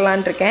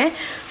காணிச்சிடலான் இருக்கேன்.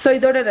 ஸோ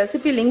இதோட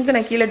ரெசிபி லிங்க்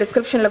நான் கீழே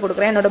டிஸ்கிரிப்ஷனில்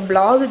கொடுக்குறேன். என்னோடய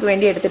ப்ளாகுக்கு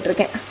வேண்டி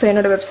எடுத்துகிட்ருக்கேன். ஸோ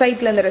என்னோடய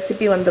வெப்சைட்டில் அந்த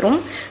ரெசிபி வந்துடும்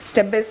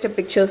step by step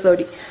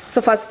பிக்சர்ஸோடி. So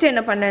first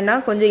என்ன பண்ணேன்னா,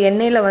 கொஞ்சம்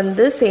எண்ணெயில்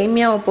வந்து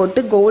சேமியாவை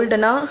போட்டு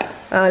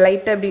கோல்டனாக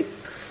லைட்டாக இப்படி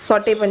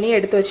சாட்டே பண்ணி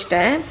எடுத்து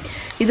வச்சுட்டேன்.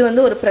 இது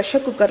வந்து ஒரு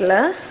ப்ரெஷர் குக்கரில்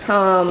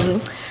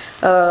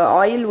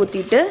ஆயில்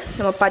ஊற்றிட்டு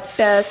நம்ம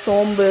பட்டை,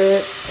 சோம்பு,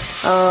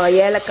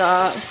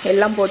 ஏலக்காய்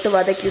எல்லாம் போட்டு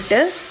வதக்கிட்டு,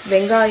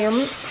 வெங்காயம்,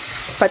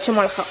 பச்சை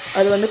மிளகா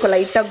அது வந்து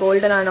லைட்டாக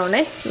கோல்டன்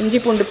ஆனோடனே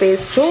இஞ்சி பூண்டு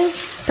பேஸ்ட்டும்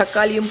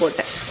தக்காளியும்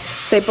போட்டேன்.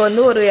 ஸோ இப்போ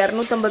வந்து ஒரு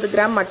 250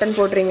 கிராம் மட்டன்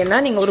போடுறீங்கன்னா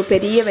நீங்கள் ஒரு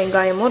பெரிய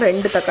வெங்காயமும்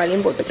 2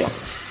 தக்காளியும் போட்டுக்கலாம்.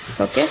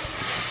 ஓகே,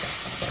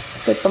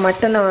 ஸோ இப்போ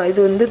மட்டனை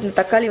இது வந்து இந்த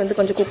தக்காளி வந்து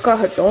கொஞ்சம் குக்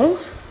ஆகட்டும்.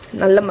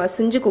 நல்லா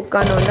மசிஞ்சு குக்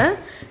ஆனோடனே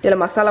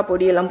இதில் மசாலா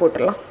பொடியெல்லாம்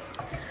போட்டுடலாம்.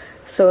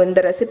 ஸோ இந்த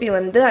ரெசிபி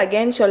வந்து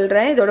அகெயின்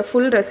சொல்கிறேன், இதோட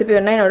ஃபுல் ரெசிபி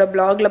வேணால் என்னோடய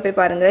ப்ளாகில் போய்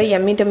பாருங்கள்,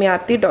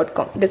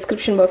 yummy.aarthi.com.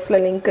 டிஸ்கிரிப்ஷன் பாக்ஸில்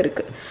லிங்க்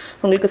இருக்குது.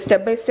 உங்களுக்கு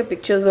ஸ்டெப் பை ஸ்டெப்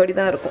பிக்சர்ஸோடு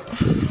தான் இருக்கும்.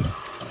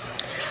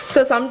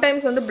 ஸோ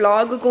சம்டைம்ஸ் வந்து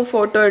ப்ளாகுக்கும்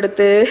ஃபோட்டோ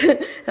எடுத்து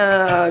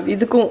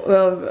இதுக்கும்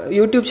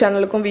யூடியூப்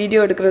சேனலுக்கும்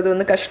வீடியோ எடுக்கிறது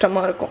வந்து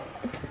கஷ்டமாக இருக்கும்.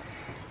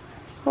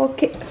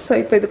 ஓகே, ஸோ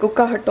இப்போ இது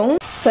குக் ஆகட்டும்.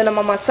 ஸோ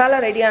நம்ம மசாலா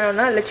ரெடி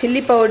ஆனோன்னா அதில்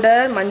சில்லி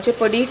பவுடர், மஞ்சள்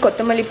பொடி,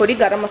 கொத்தமல்லி பொடி,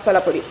 கரம்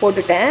மசாலா பொடி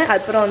போட்டுட்டேன்.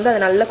 அதுக்கப்புறம் வந்து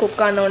அது நல்லா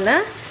குக் ஆனோன்னே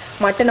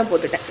மட்டனை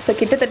போட்டுட்டேன். ஸோ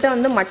கிட்டத்தட்ட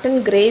வந்து மட்டன்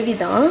கிரேவி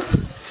தான்.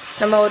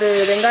 நம்ம ஒரு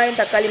வெங்காயம்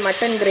தக்காளி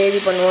மட்டன் கிரேவி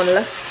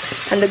பண்ணுவோம்ல,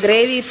 அந்த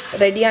கிரேவி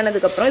ரெடி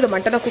ஆனதுக்கப்புறம் இதை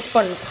மட்டனை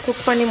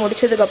குக் பண்ணி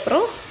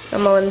முடிச்சதுக்கப்புறம்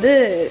நம்ம வந்து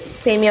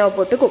சேமியாவை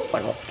போட்டு குக்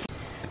பண்ணுவோம்.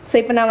 ஸோ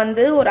இப்போ நான்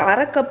வந்து ஒரு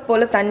 1/2 கப்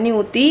போல் தண்ணி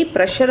ஊற்றி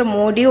ப்ரெஷரை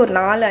மூடி ஒரு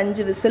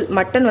 4-5 விசில்,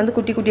 மட்டன் வந்து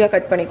குட்டி குட்டியாக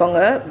கட்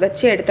பண்ணிக்கோங்க,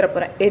 வச்சு எடுத்துகிற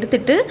போகிறேன்.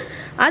 எடுத்துட்டு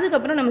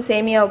அதுக்கப்புறம் நம்ம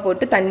சேமியாவை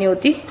போட்டு தண்ணி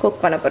ஊற்றி குக்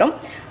பண்ண போகிறோம்.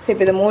 ஸோ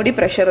இப்போ இதை மூடி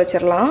ப்ரெஷர்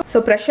வச்சிடலாம்.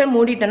 ஸோ ப்ரெஷர்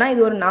மூடிட்டேன்னா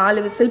இது ஒரு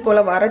 4 விசில்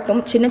போல்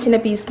வரட்டும். சின்ன சின்ன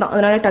பீஸ் தான்,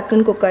 அதனால்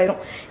டக்குன்னு குக்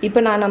ஆயிரும். இப்போ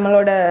நான்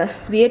நம்மளோட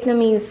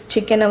வியட்நாமீஸ்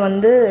சிக்கனை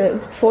வந்து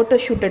ஃபோட்டோ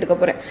ஷூட் எடுக்க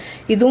போகிறேன்.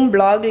 இதுவும்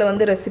ப்ளாகில்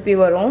வந்து ரெசிபி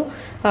வரும்,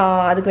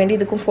 அதுக்கு வேண்டி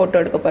இதுக்கும் ஃபோட்டோ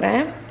எடுக்க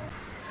போகிறேன்.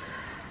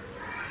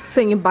 ஸோ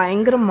இங்கே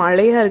பயங்கர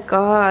மழையாக இருக்கா,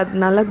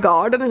 அதனால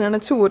கார்டனை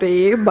நினச்சி ஒரே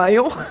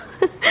பயம்.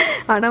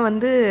 ஆனால்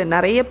வந்து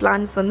நிறைய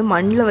பிளான்ட்ஸ் வந்து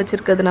மண்ணில்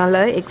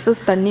வச்சுருக்கிறதுனால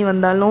எக்ஸஸ் தண்ணி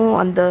வந்தாலும்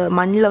அந்த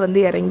மண்ணில்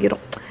வந்து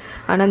இறங்கிரும்.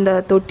 ஆனால் இந்த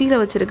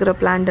தொட்டியில் வச்சுருக்கிற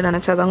பிளான்ட்டை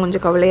நினச்சா தான்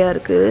கொஞ்சம் கவலையாக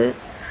இருக்குது.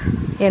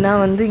 ஏன்னா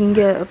வந்து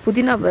இங்கே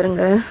புதினா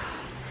பாருங்க.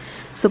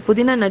 ஸோ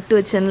புதினா நட்டு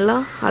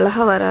வச்சேன்லாம்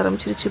அழகாக வர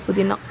ஆரம்பிச்சிருச்சு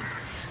புதினா.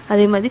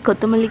 அதே மாதிரி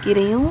கொத்தமல்லி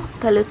கீரையும்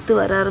தளிர்த்து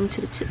வர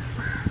ஆரம்பிச்சிருச்சு.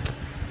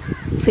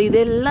 ஸோ இது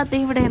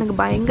எல்லாத்தையும் விட எனக்கு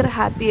பயங்கர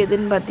ஹாப்பி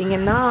எதுன்னு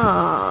பார்த்தீங்கன்னா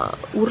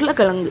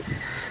உருளைக்கிழங்கு.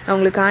 நான்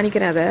உங்களுக்கு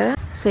காணிக்கிறேன் அதை.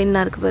 ஸோ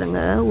என்ன இருக்குது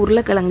பாருங்கள்,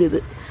 உருளைக்கிழங்கு. இது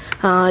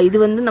இது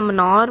வந்து நம்ம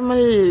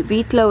நார்மல்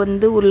வீட்டில்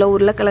வந்து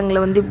உருளைக்கிழங்குல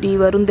வந்து இப்படி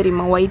வரும்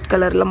தெரியுமா, ஒயிட்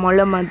கலரில்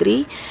முளை மாதிரி.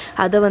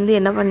 அதை வந்து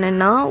என்ன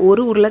பண்ணேன்னா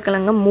ஒரு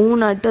உருளைக்கிழங்க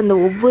 3 அந்த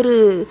ஒவ்வொரு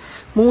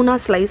 3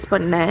 ஸ்லைஸ்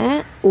பண்ணேன்.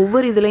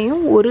 ஒவ்வொரு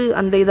இதுலேயும் ஒரு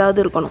அந்த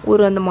இதாவது இருக்கணும்,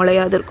 ஒரு அந்த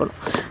முளையாவது இருக்கணும்.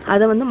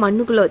 அதை வந்து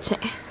மண்ணுக்குள்ளே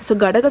வச்சேன். ஸோ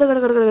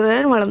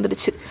கடன்னு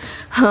வளர்ந்துடுச்சு.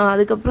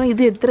 அதுக்கப்புறம்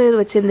இது எத்தனை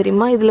வச்சேன்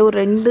தெரியுமா, இதில் ஒரு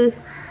 2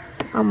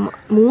 ஆமாம்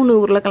 3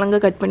 உருளைக்கிழங்க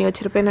கட் பண்ணி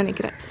வச்சுருப்பேன்னு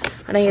நினைக்கிறேன்.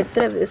 ஆனால்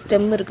எத்தனை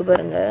ஸ்டெம் இருக்குது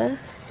பாருங்கள்.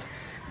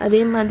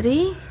 அதே மாதிரி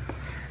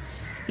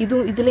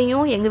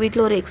இதுலேயும் எங்கள்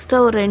வீட்டில் ஒரு எக்ஸ்ட்ரா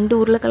ஒரு 2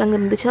 உருளைக்கிழங்கு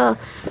இருந்துச்சா,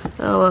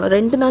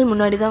 2 நாள்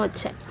முன்னாடி தான்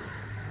வச்சேன்.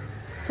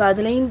 ஸோ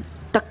அதுலேயும்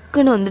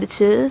டக்குன்னு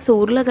வந்துடுச்சு. ஸோ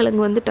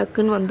உருளைக்கிழங்கு வந்து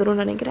டக்குன்னு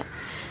வந்துடும் நினைக்கிறேன்.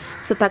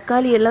 ஸோ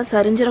தக்காளி எல்லாம்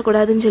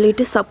சரிஞ்சிடக்கூடாதுன்னு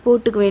சொல்லிட்டு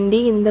சப்போர்ட்டுக்கு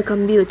வேண்டி இந்த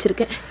கம்பி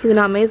வச்சுருக்கேன். இது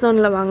நான்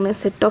அமேசானில் வாங்கினேன்,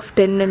 செட் ஆஃப்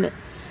 10ன்னு.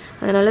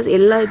 அதனால்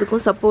எல்லா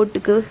இதுக்கும்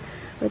சப்போர்ட்டுக்கு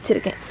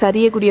வச்சுருக்கேன்,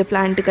 சரியக்கூடிய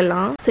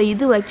பிளான்ட்டுக்கெல்லாம். ஸோ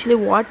இது ஆக்சுவலி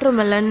வாட்டர்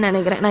மெலன்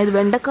நினைக்கிறேன். நான் இது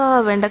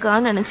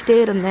வெண்டைக்கான்னு நினச்சிட்டே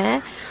இருந்தேன்,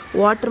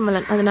 வாட்டர்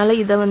மெலன். அதனால்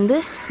இதை வந்து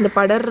இந்த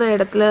படர்ற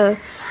இடத்துல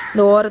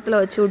இந்த ஓரத்தில்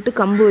வச்சு விட்டு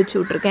கம்பு வச்சு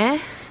விட்ருக்கேன்.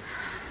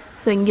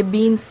 ஸோ இங்கே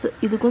பீன்ஸ்,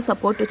 இதுக்கும்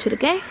சப்போர்ட்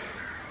வச்சுருக்கேன்,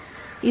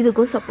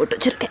 இதுக்கும் சப்போர்ட்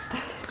வச்சுருக்கேன்.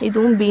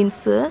 இதுவும்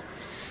பீன்ஸு.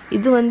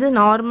 இது வந்து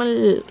நார்மல்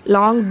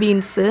லாங்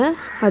பீன்ஸு,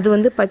 அது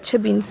வந்து பச்சை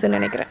பீன்ஸு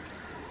நினைக்கிறேன்.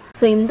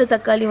 ஸோ இந்த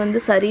தக்காளி வந்து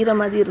சரிகிற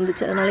மாதிரி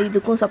இருந்துச்சு, அதனால்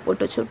இதுக்கும்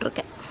சப்போர்ட் வச்சு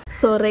விட்ருக்கேன்.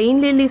 ஸோ ரெயின்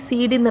லில்லி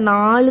சீடு இந்த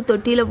 4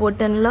 தொட்டியில்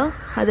போட்டேன்னா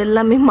அது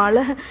எல்லாமே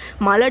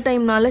மழை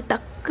டைம்னால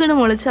டக்குன்னு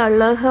முளைச்சி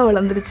அழகாக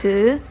வளர்ந்துருச்சு.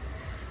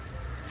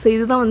 ஸோ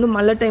இதுதான் வந்து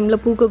மழை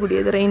டைமில்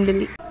பூக்கக்கூடியது ரெயின்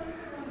லில்லி.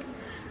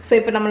 ஸோ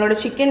இப்போ நம்மளோட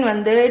சிக்கன்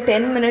வந்து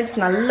 10 மினிட்ஸ்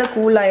நல்லா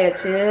கூல்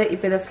ஆயாச்சு.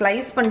 இப்போ இதை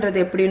ஸ்லைஸ் பண்ணுறது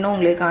எப்படின்னு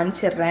உங்களுக்கு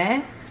காமிச்சிடுறேன்.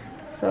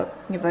 ஸோ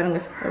இங்கே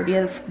பாருங்கள், அப்படியே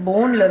அது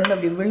போன்லேருந்து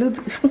அப்படி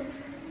விழுது.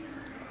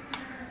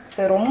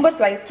 ஸோ ரொம்ப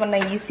ஸ்லைஸ்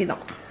பண்ண ஈஸி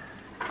தான்.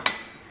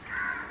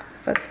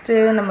 ஃபஸ்ட்டு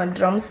நம்ம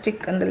ட்ரம்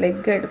ஸ்டிக் அந்த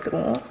லெக்கை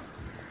எடுத்துருவோம்.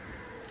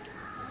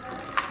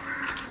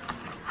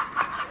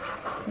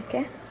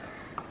 ஓகே,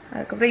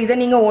 அதுக்கப்புறம் இதை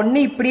நீங்கள்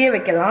ஒன்று இப்படியே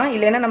வைக்கலாம்,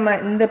 இல்லைன்னா நம்ம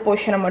இந்த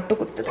போர்ஷனை மட்டும்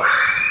கொடுத்துக்கலாம்.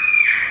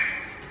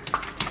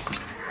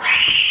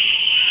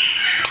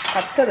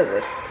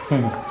 கத்துறது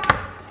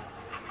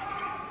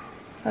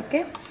ஓகே.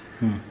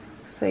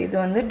 ஸோ இது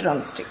வந்து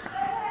ட்ரம் ஸ்டிக்,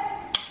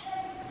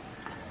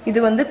 இது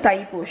வந்து தை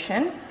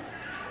போர்ஷன்.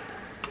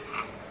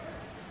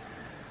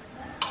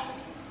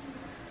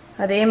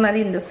 அதே மாதிரி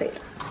இந்த சைடு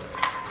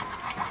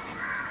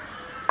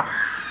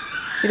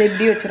இதை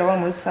இப்படி வச்சிருவா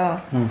முழுசா,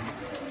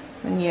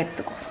 நீ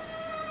எடுத்துக்கோ.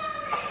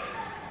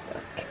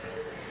 ஓகே,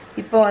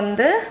 இப்போ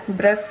வந்து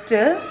பிரஸ்ட்டு,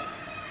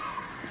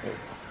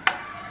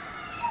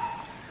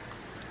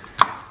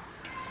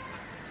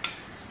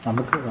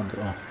 நமக்கு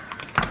வந்துடும்.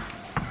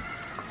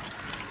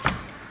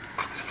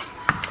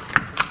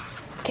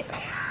 ஓகே,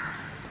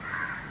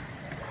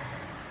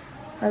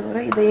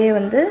 அதுக்கப்புறம் இதையே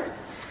வந்து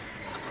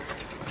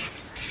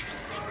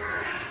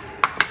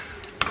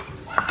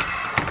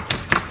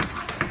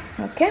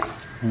ஓகே.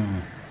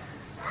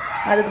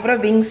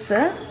 அதுக்கப்புறம் விங்ஸு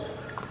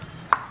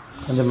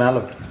கொஞ்சம்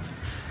மேலே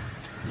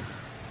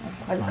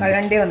அது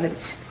கலண்டே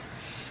வந்துடுச்சு.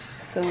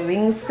 ஸோ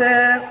விங்ஸு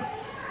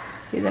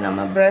இது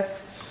நம்ம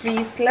பிரஸ்ட்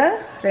பீஸில்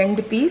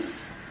 2 பீஸ்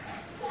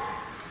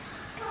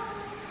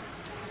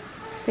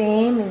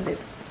சேம். இந்த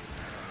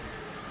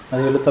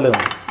அது எழுத்தாலே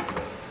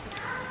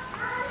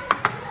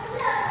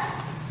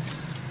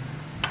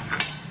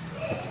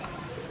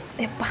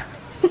எப்பா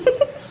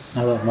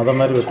மொத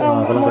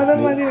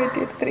மாதிரி வெட்டி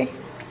எடுத்துறேன்.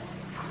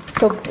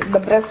 ஸோ இந்த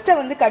பிரஸ்ட்டை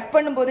வந்து கட்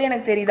பண்ணும்போதே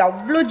எனக்கு தெரியுது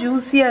அவ்வளோ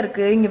ஜூஸியாக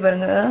இருக்குது. இங்கே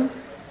பாருங்க,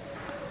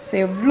 ஸோ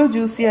எவ்வளோ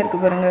ஜூஸியாக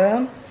இருக்குது பாருங்க,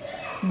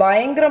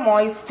 பயங்கர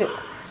மாய்ஸ்ட்டு.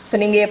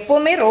 ஸோ நீங்கள்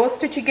எப்போவுமே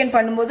ரோஸ்ட் சிக்கன்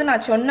பண்ணும்போது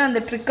நான் சொன்ன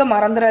அந்த ட்ரிக்கை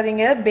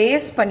மறந்துடாதீங்க,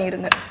 பேஸ்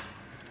பண்ணிடுங்க.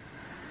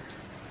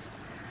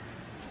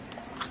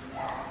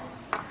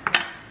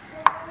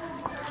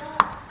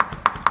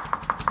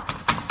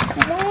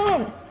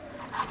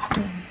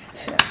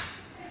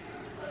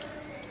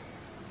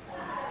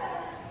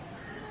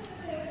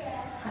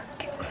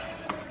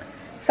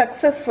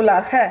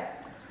 சக்ஸஸ்ஃபுல்லாக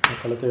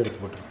கழுத்தை எடுத்து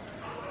போட்டு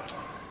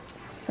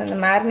ஸோ இந்த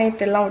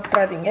மேரினேட் எல்லாம்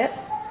விட்டுறாதீங்க,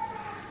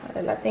 அது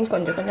எல்லாத்தையும்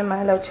கொஞ்சம் கொஞ்சம்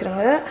மேலே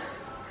வச்சுருங்க.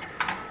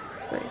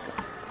 ஸோ இது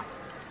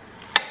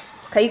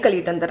கை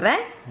கழுவிட்டு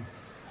வந்துடுறேன்.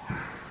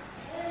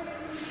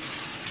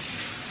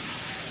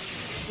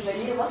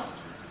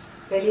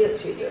 வெளியே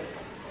வச்சு வீடியோ.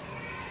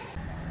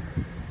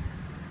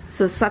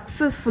 ஸோ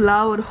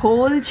சக்ஸஸ்ஃபுல்லாக ஒரு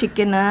ஹோல்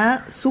சிக்கனை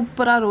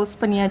சூப்பராக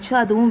ரோஸ்ட் பண்ணியாச்சு.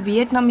 அதுவும்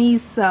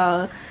வியட்நாமீஸ்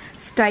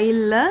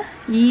ஸ்டைலில்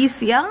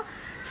ஈஸியாக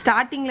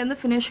ஸ்டார்டிங்லேருந்து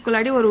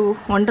ஃபினிஷ்குள்ளாடி ஒரு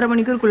 1.5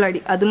 மணிக்கூருக்குள்ளாடி.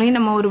 அதுலேயும்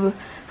நம்ம ஒரு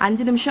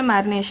 5 நிமிஷம்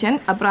மேரினேஷன்,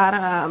 அப்புறம்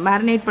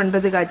மேரினேட்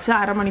பண்ணுறதுக்காச்சு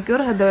 1/2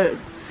 மணிக்கூர் அந்த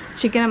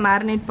சிக்கனை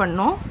மேரினேட்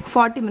பண்ணோம்.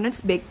 40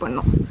 மினிட்ஸ் பேக்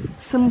பண்ணோம்.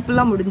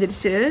 சிம்பிளாக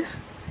முடிஞ்சிருச்சு.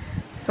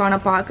 ஸோ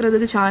ஆனால்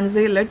பார்க்குறதுக்கு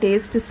சான்ஸே இல்லை,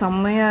 டேஸ்ட்டு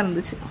செம்மையாக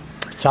இருந்துச்சு.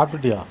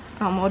 சாப்பிட்டியா?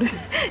 ஆமாம், ஒரு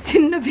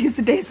சின்ன பீஸ்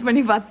டேஸ்ட்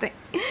பண்ணி பார்த்தேன்.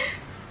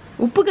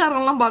 உப்பு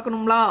காரம்லாம்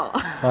பார்க்கணும்லா?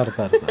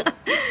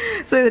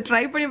 ஸோ இதை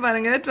ட்ரை பண்ணி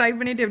பாருங்கள். ட்ரை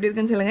பண்ணிவிட்டு எப்படி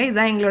இருக்குன்னு சொல்லுங்கள்.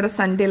 இதுதான் எங்களோட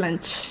Sunday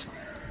lunch.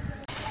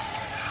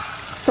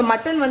 So so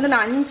mutton வந்து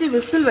நான் 5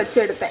 விசில் வச்சு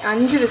எடுத்தேன்.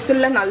 5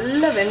 விசிலில்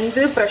நல்லா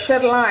வெந்து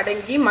ப்ரெஷர்லாம்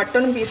அடங்கி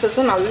மட்டன்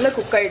பீசஸும் நல்லா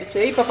குக் ஆகிடுச்சு.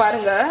 இப்போ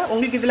பாருங்கள்,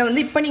 உங்களுக்கு இதில்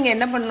வந்து இப்போ நீங்கள்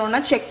என்ன பண்ணணுன்னா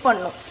செக்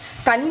பண்ணணும்,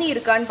 தண்ணி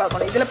இருக்கான்னு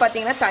பார்க்கணும். இதில்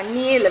பார்த்தீங்கன்னா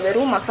தண்ணியே இல்லை,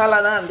 வெறும் மசாலா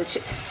தான்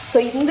இருந்துச்சு. ஸோ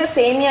இந்த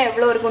சேமியா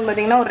எவ்வளோ இருக்குன்னு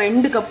பார்த்தீங்கன்னா ஒரு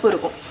 2 கப்பு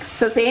இருக்கும்.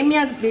 ஸோ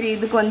சேமியா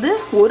இதுக்கு வந்து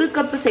 1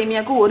 கப்பு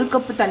சேமியாவுக்கு 1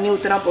 கப்பு தண்ணி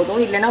ஊற்றினா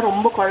போதும், இல்லைன்னா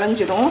ரொம்ப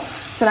குழஞ்சிடும்.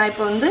 ஸோ நான்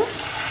இப்போ வந்து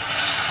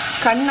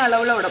கண்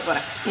அளவில் விட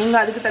போகிறேன்,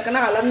 நீங்கள் அதுக்கு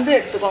தக்கன அளந்து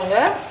எடுத்துக்கோங்க.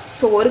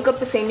 ஸோ 1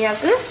 கப்பு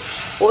சேமியாவுக்கு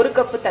 1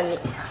 கப்பு தண்ணி,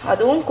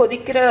 அதுவும்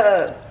கொதிக்கிற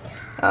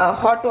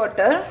ஹாட்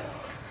வாட்டர்.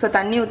 ஸோ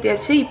தண்ணி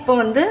ஊற்றியாச்சு. இப்போ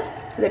வந்து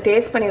இதை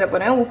டேஸ்ட் பண்ணிட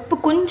போகிறேன். உப்பு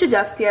கொஞ்சம்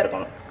ஜாஸ்தியாக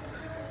இருக்கணும்,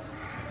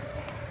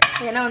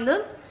 ஏன்னா வந்து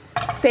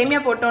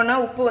சேமியா போட்டோன்னா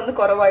உப்பு வந்து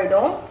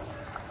குறவாயிடும்.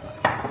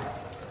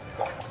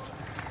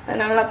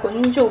 அதனால நான்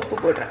கொஞ்சம் உப்பு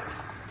போடுறேன்.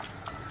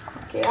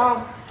 ஓகேயா?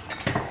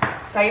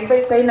 சைட்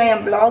பை சைட் நான்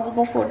என்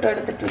பிளாகுக்கும் ஃபோட்டோ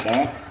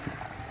எடுத்துட்ருக்கேன்,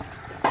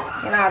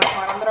 ஏன்னா அதை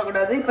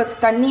மறந்துடக்கூடாது. இப்போ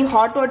தண்ணி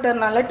ஹாட்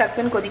வாட்டர்னால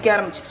டக்குன்னு கொதிக்க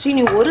ஆரம்பிச்சிச்சு.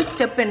 இனி ஒரு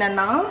ஸ்டெப்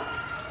என்னன்னா,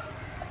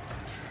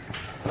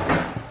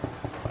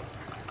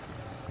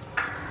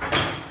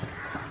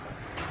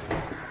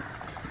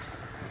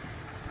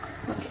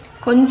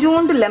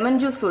 கொஞ்சோண்டு லெமன்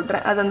ஜூஸ்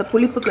விட்றேன், அது அந்த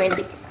புளிப்புக்கு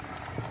வேண்டி.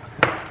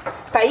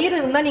 தயிர்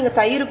இருந்தால் நீங்கள்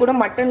தயிர் கூட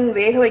மட்டன்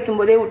வேக வைக்கும்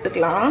போதே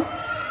விட்டுக்கலாம்.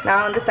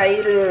 நான் வந்து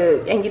தயிர்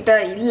என்கிட்ட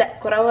இல்லை,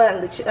 குறைவாக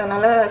இருந்துச்சு,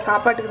 அதனால்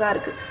சாப்பாட்டுக்கு தான்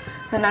இருக்குது.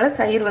 அதனால்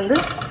தயிர் வந்து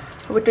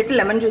விட்டுட்டு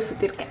லெமன் ஜூஸ்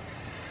ஊற்றிருக்கேன்.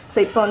 ஸோ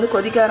இப்போ வந்து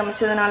கொதிக்க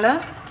ஆரம்பித்ததுனால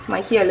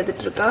மகி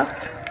அழுதுட்டுருக்கா,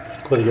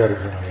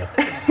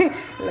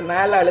 இல்லை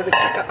மேலே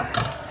அழுதுட்டுருக்கா.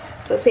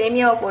 ஸோ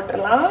சேமியாவை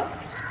போட்டுடலாம்.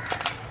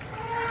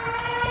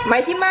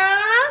 மகிமா,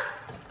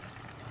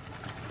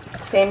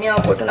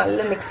 சேமியாவை போட்டு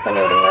நல்லா மிக்ஸ்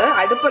பண்ணி விடுங்க.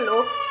 அடுப்பை லோ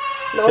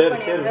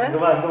பண்ணிடுங்க.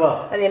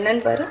 அது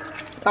என்னன்னு பாரு,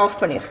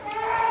 ஆஃப் பண்ணிடு.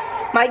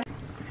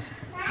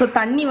 ஸோ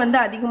தண்ணி வந்து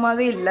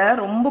அதிகமாகவே இல்லை,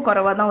 ரொம்ப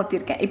குறைவாக தான்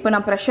ஊற்றிருக்கேன். இப்போ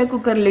நான் ப்ரெஷர்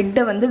குக்கர்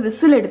லிட்டை வந்து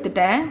விசில்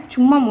எடுத்துட்டேன்,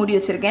 சும்மா மூடி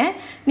வச்சுருக்கேன்.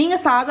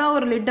 நீங்கள் சாதா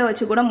ஒரு லிட்டை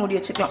வச்சு கூட மூடி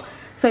வச்சுக்கலாம்.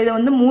 ஸோ இதை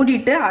வந்து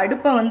மூடிட்டு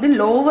அடுப்பை வந்து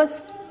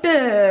லோவஸ்ட்டு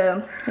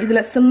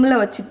இதில்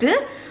சிம்மில் வச்சுட்டு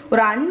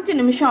ஒரு 5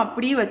 நிமிஷம்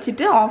அப்படியே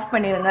வச்சுட்டு ஆஃப்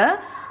பண்ணிடுங்க.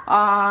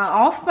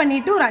 ஆஃப்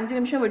பண்ணிவிட்டு ஒரு 5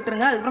 நிமிஷம்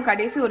விட்டுருங்க. அதுக்கப்புறம்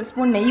கடைசி ஒரு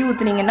ஸ்பூன் நெய்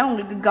ஊற்றுனீங்கன்னா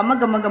உங்களுக்கு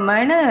கம்ம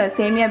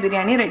சேமியா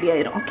பிரியாணி ரெடி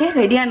ஆயிரும். ஓகே,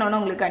 ரெடி ஆனோன்னு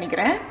உங்களுக்கு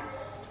அனுப்பிக்கிறேன்.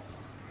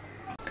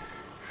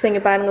 ஸோ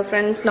இங்கே பாருங்கள்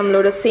ஃப்ரெண்ட்ஸ்,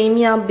 நம்மளோட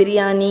சேமியா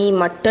பிரியாணி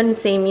மட்டன்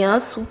சேமியா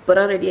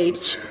சூப்பராக ரெடி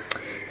ஆயிடுச்சு.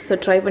 ஸோ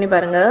ட்ரை பண்ணி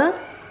பாருங்கள்.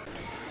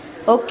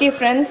 ஓகே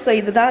ஃப்ரெண்ட்ஸ், ஸோ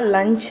இதுதான்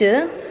லஞ்சு.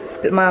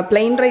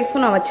 ப்ளைன்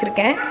ரைஸும் நான்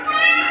வச்சுருக்கேன்.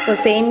 ஸோ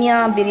சேமியா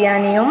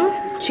பிரியாணியும்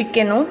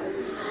சிக்கனும்,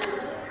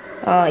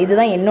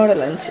 இதுதான் என்னோட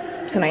லஞ்சு.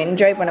 ஸோ நான்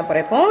என்ஜாய் பண்ண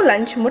போகிறேன். இப்போ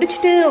லஞ்ச்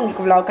முடிச்சுட்டு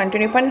உங்களுக்கு vlog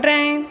கண்டினியூ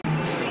பண்ணுறேன்.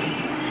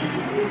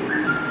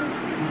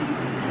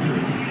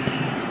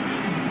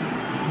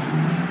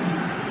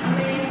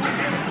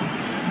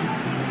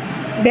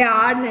 டே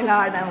ஆடினில்ல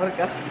ஆடாம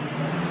இருக்கா,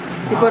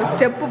 இப்போ ஒரு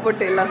ஸ்டெப்பு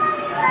போட்டு இல்லை.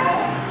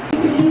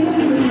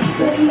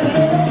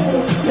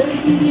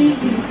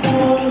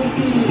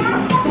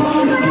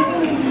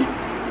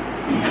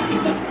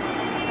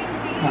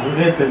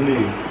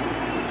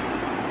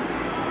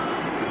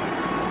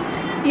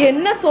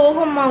 என்ன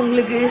சோகம்மா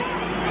உங்களுக்கு?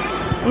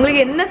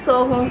 உங்களுக்கு என்ன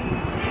சோகம்?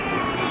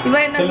 இவ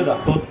என்ன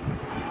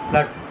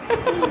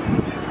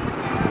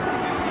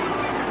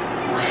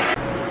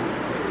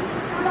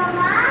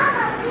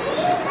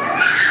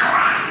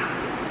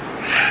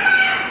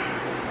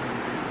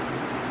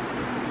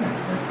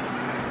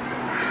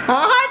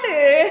ஆடு?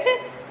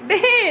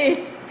 டேய்,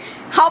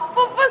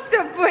 அப்பப்ப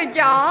ஸ்டெப் வைக்க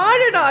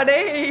ஆடுடா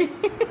டேய்.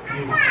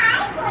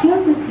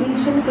 Here's a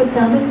station for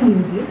Tamil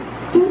music,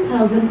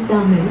 2000s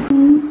Tamil.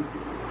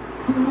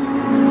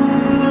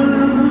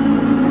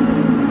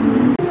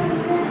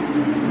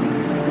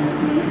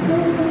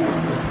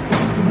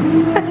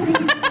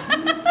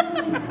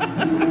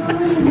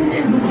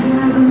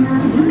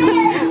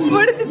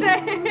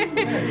 முடிச்சிட்டேன்.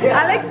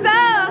 Alexa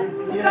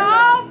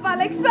stop,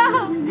 Alexa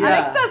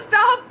Alexa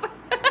stop.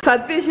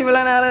 Satish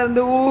இவ்வளோ நேரம்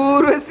இருந்து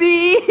ஊர்வசி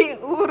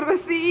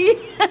ஊர்வசி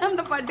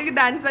அந்த பாட்டுக்கு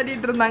டான்ஸ்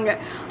ஆடிட்டு இருந்தாங்க.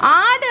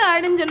 ஆடு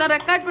ஆடுன்னு சொன்னா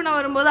ரெக்கார்ட் பண்ண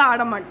வரும்போது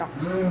ஆட மாட்டான்,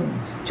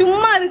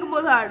 சும்மா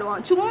இருக்கும்போது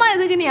ஆடுவான். சும்மா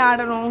எதுக்கு நீ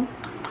ஆடணும்?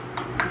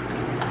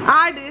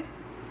 ஆடு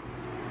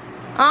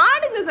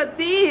ஆடுங்க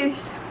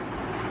சதீஷ்.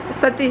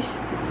 சதீஷ்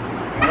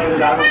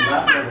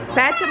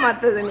பேச்ச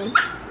மாத்தது நீ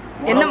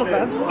என்ன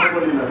முக்கா?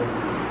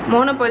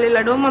 மோனோபொலி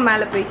லடுவோமா?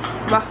 மேலே போய்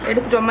வா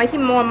எடுத்துட்டு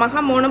வா.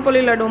 மகா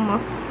மோனோபொலி லடுவோமா?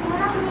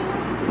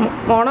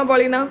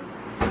 மோனோபொலினா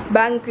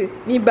பேங்க்கு,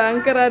 நீ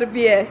பேங்கரா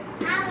இருப்பியே.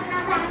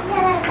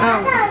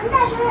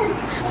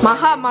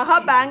 மகா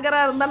பேங்கரா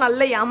இருந்தா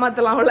நல்லா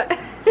ஏமாத்தலாம் அவளை.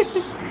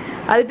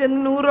 அதுட்டு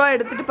வந்து 100 ரூபா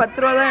எடுத்துட்டு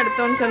 10 ரூபா தான்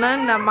எடுத்தோன்னு சொன்னா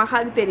நான்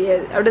மகாவுக்கு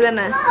தெரியாது,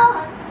 அப்படிதானே?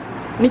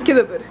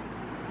 நிக்குது பேரு.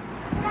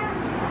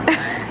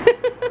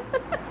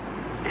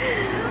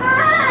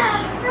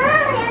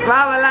 வா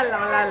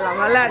விளாடலாம் விளாடலாம்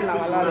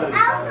விளாடலாம் விளாடலாம்.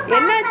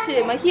 என்னாச்சு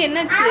மகி,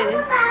 என்னாச்சு?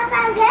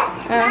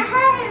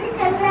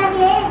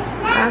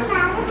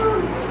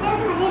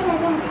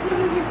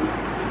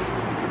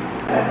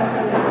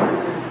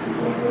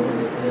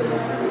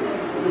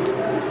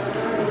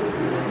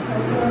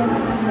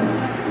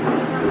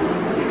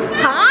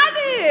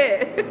 ஆடு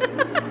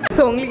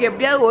ஸோ உங்களுக்கு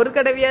எப்படியாவது ஒரு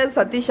கடவையாவது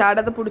சதீஷ்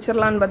ஆடத்தை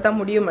பிடிச்சிடலான்னு பார்த்தா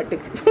முடிய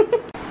மாட்டுக்கு.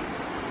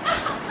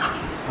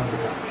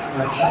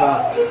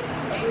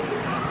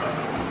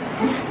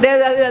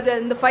 அது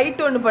இந்த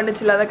ஃபைட் ஒன்று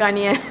பண்ணுச்சுல அதை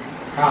காணிய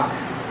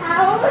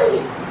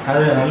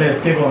அது நல்ல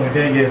எஸ்கேப்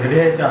வாங்கிட்டே இங்கே ரெடி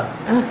ஆயிடுச்சா?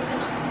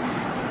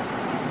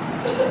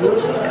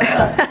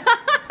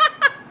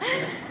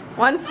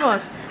 Once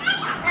more.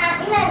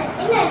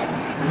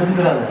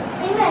 விழுந்துடாத.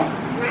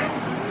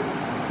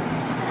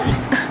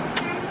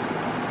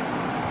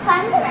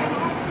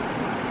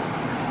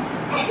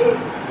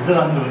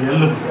 இதெல்லாம் அந்த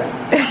எள்ளு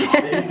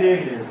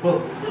போ.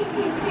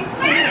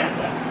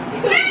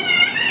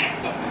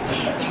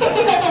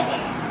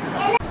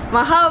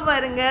 மகா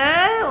பாருங்க,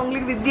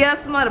 உங்களுக்கு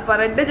வித்தியாசமா இருப்பா.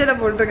 ரெட்டை ஜடை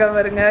போட்டிருக்க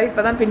பாருங்க.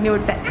 இப்பதான் பின்னி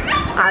விட்டேன்.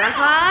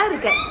 அழகா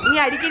இருக்க. நீ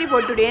அடிக்கடி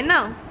போட்டுவிடு. என்ன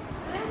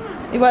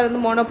இவ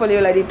வந்து மோனோபொலி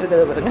விளையாடிட்டு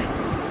இருக்கிறது பாருங்க.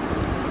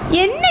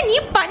 என்ன நீ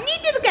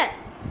பண்ணிட்டு இருக்க?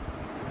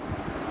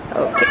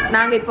 ஓகே,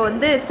 நாங்க இப்போ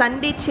வந்து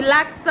சண்டே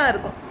சில்லாக்ஸா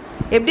இருக்கும்.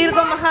 எப்படி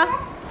இருக்கும் மகா?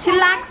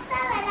 சில்லாக்ஸா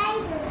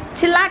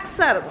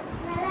இருக்கும்.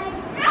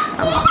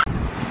 ஆமா.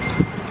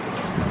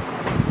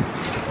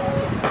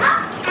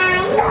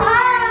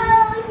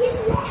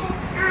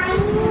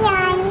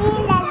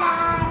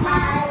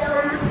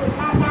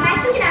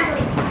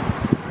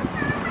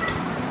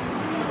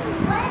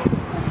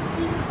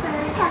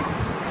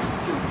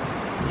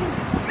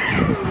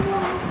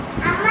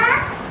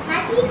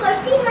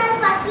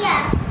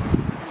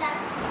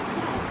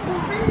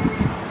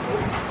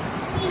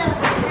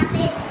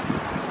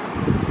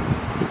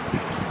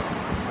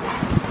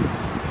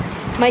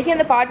 மைகி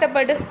அந்த பாட்டை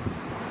பாடு.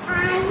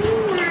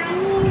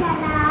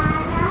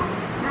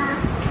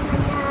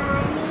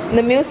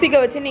 இந்த மியூசிக்கை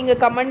வச்சு நீங்க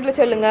கமெண்ட்ல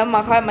சொல்லுங்க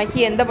மகி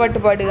எந்த பாட்டு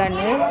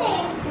பாடுகான்னு.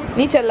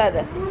 நீ சொல்லாத,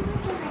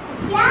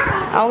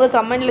 அவங்க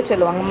கமெண்ட்ல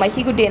சொல்லுவாங்க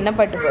மகி குட்டி என்ன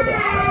பாட்டு பாடு.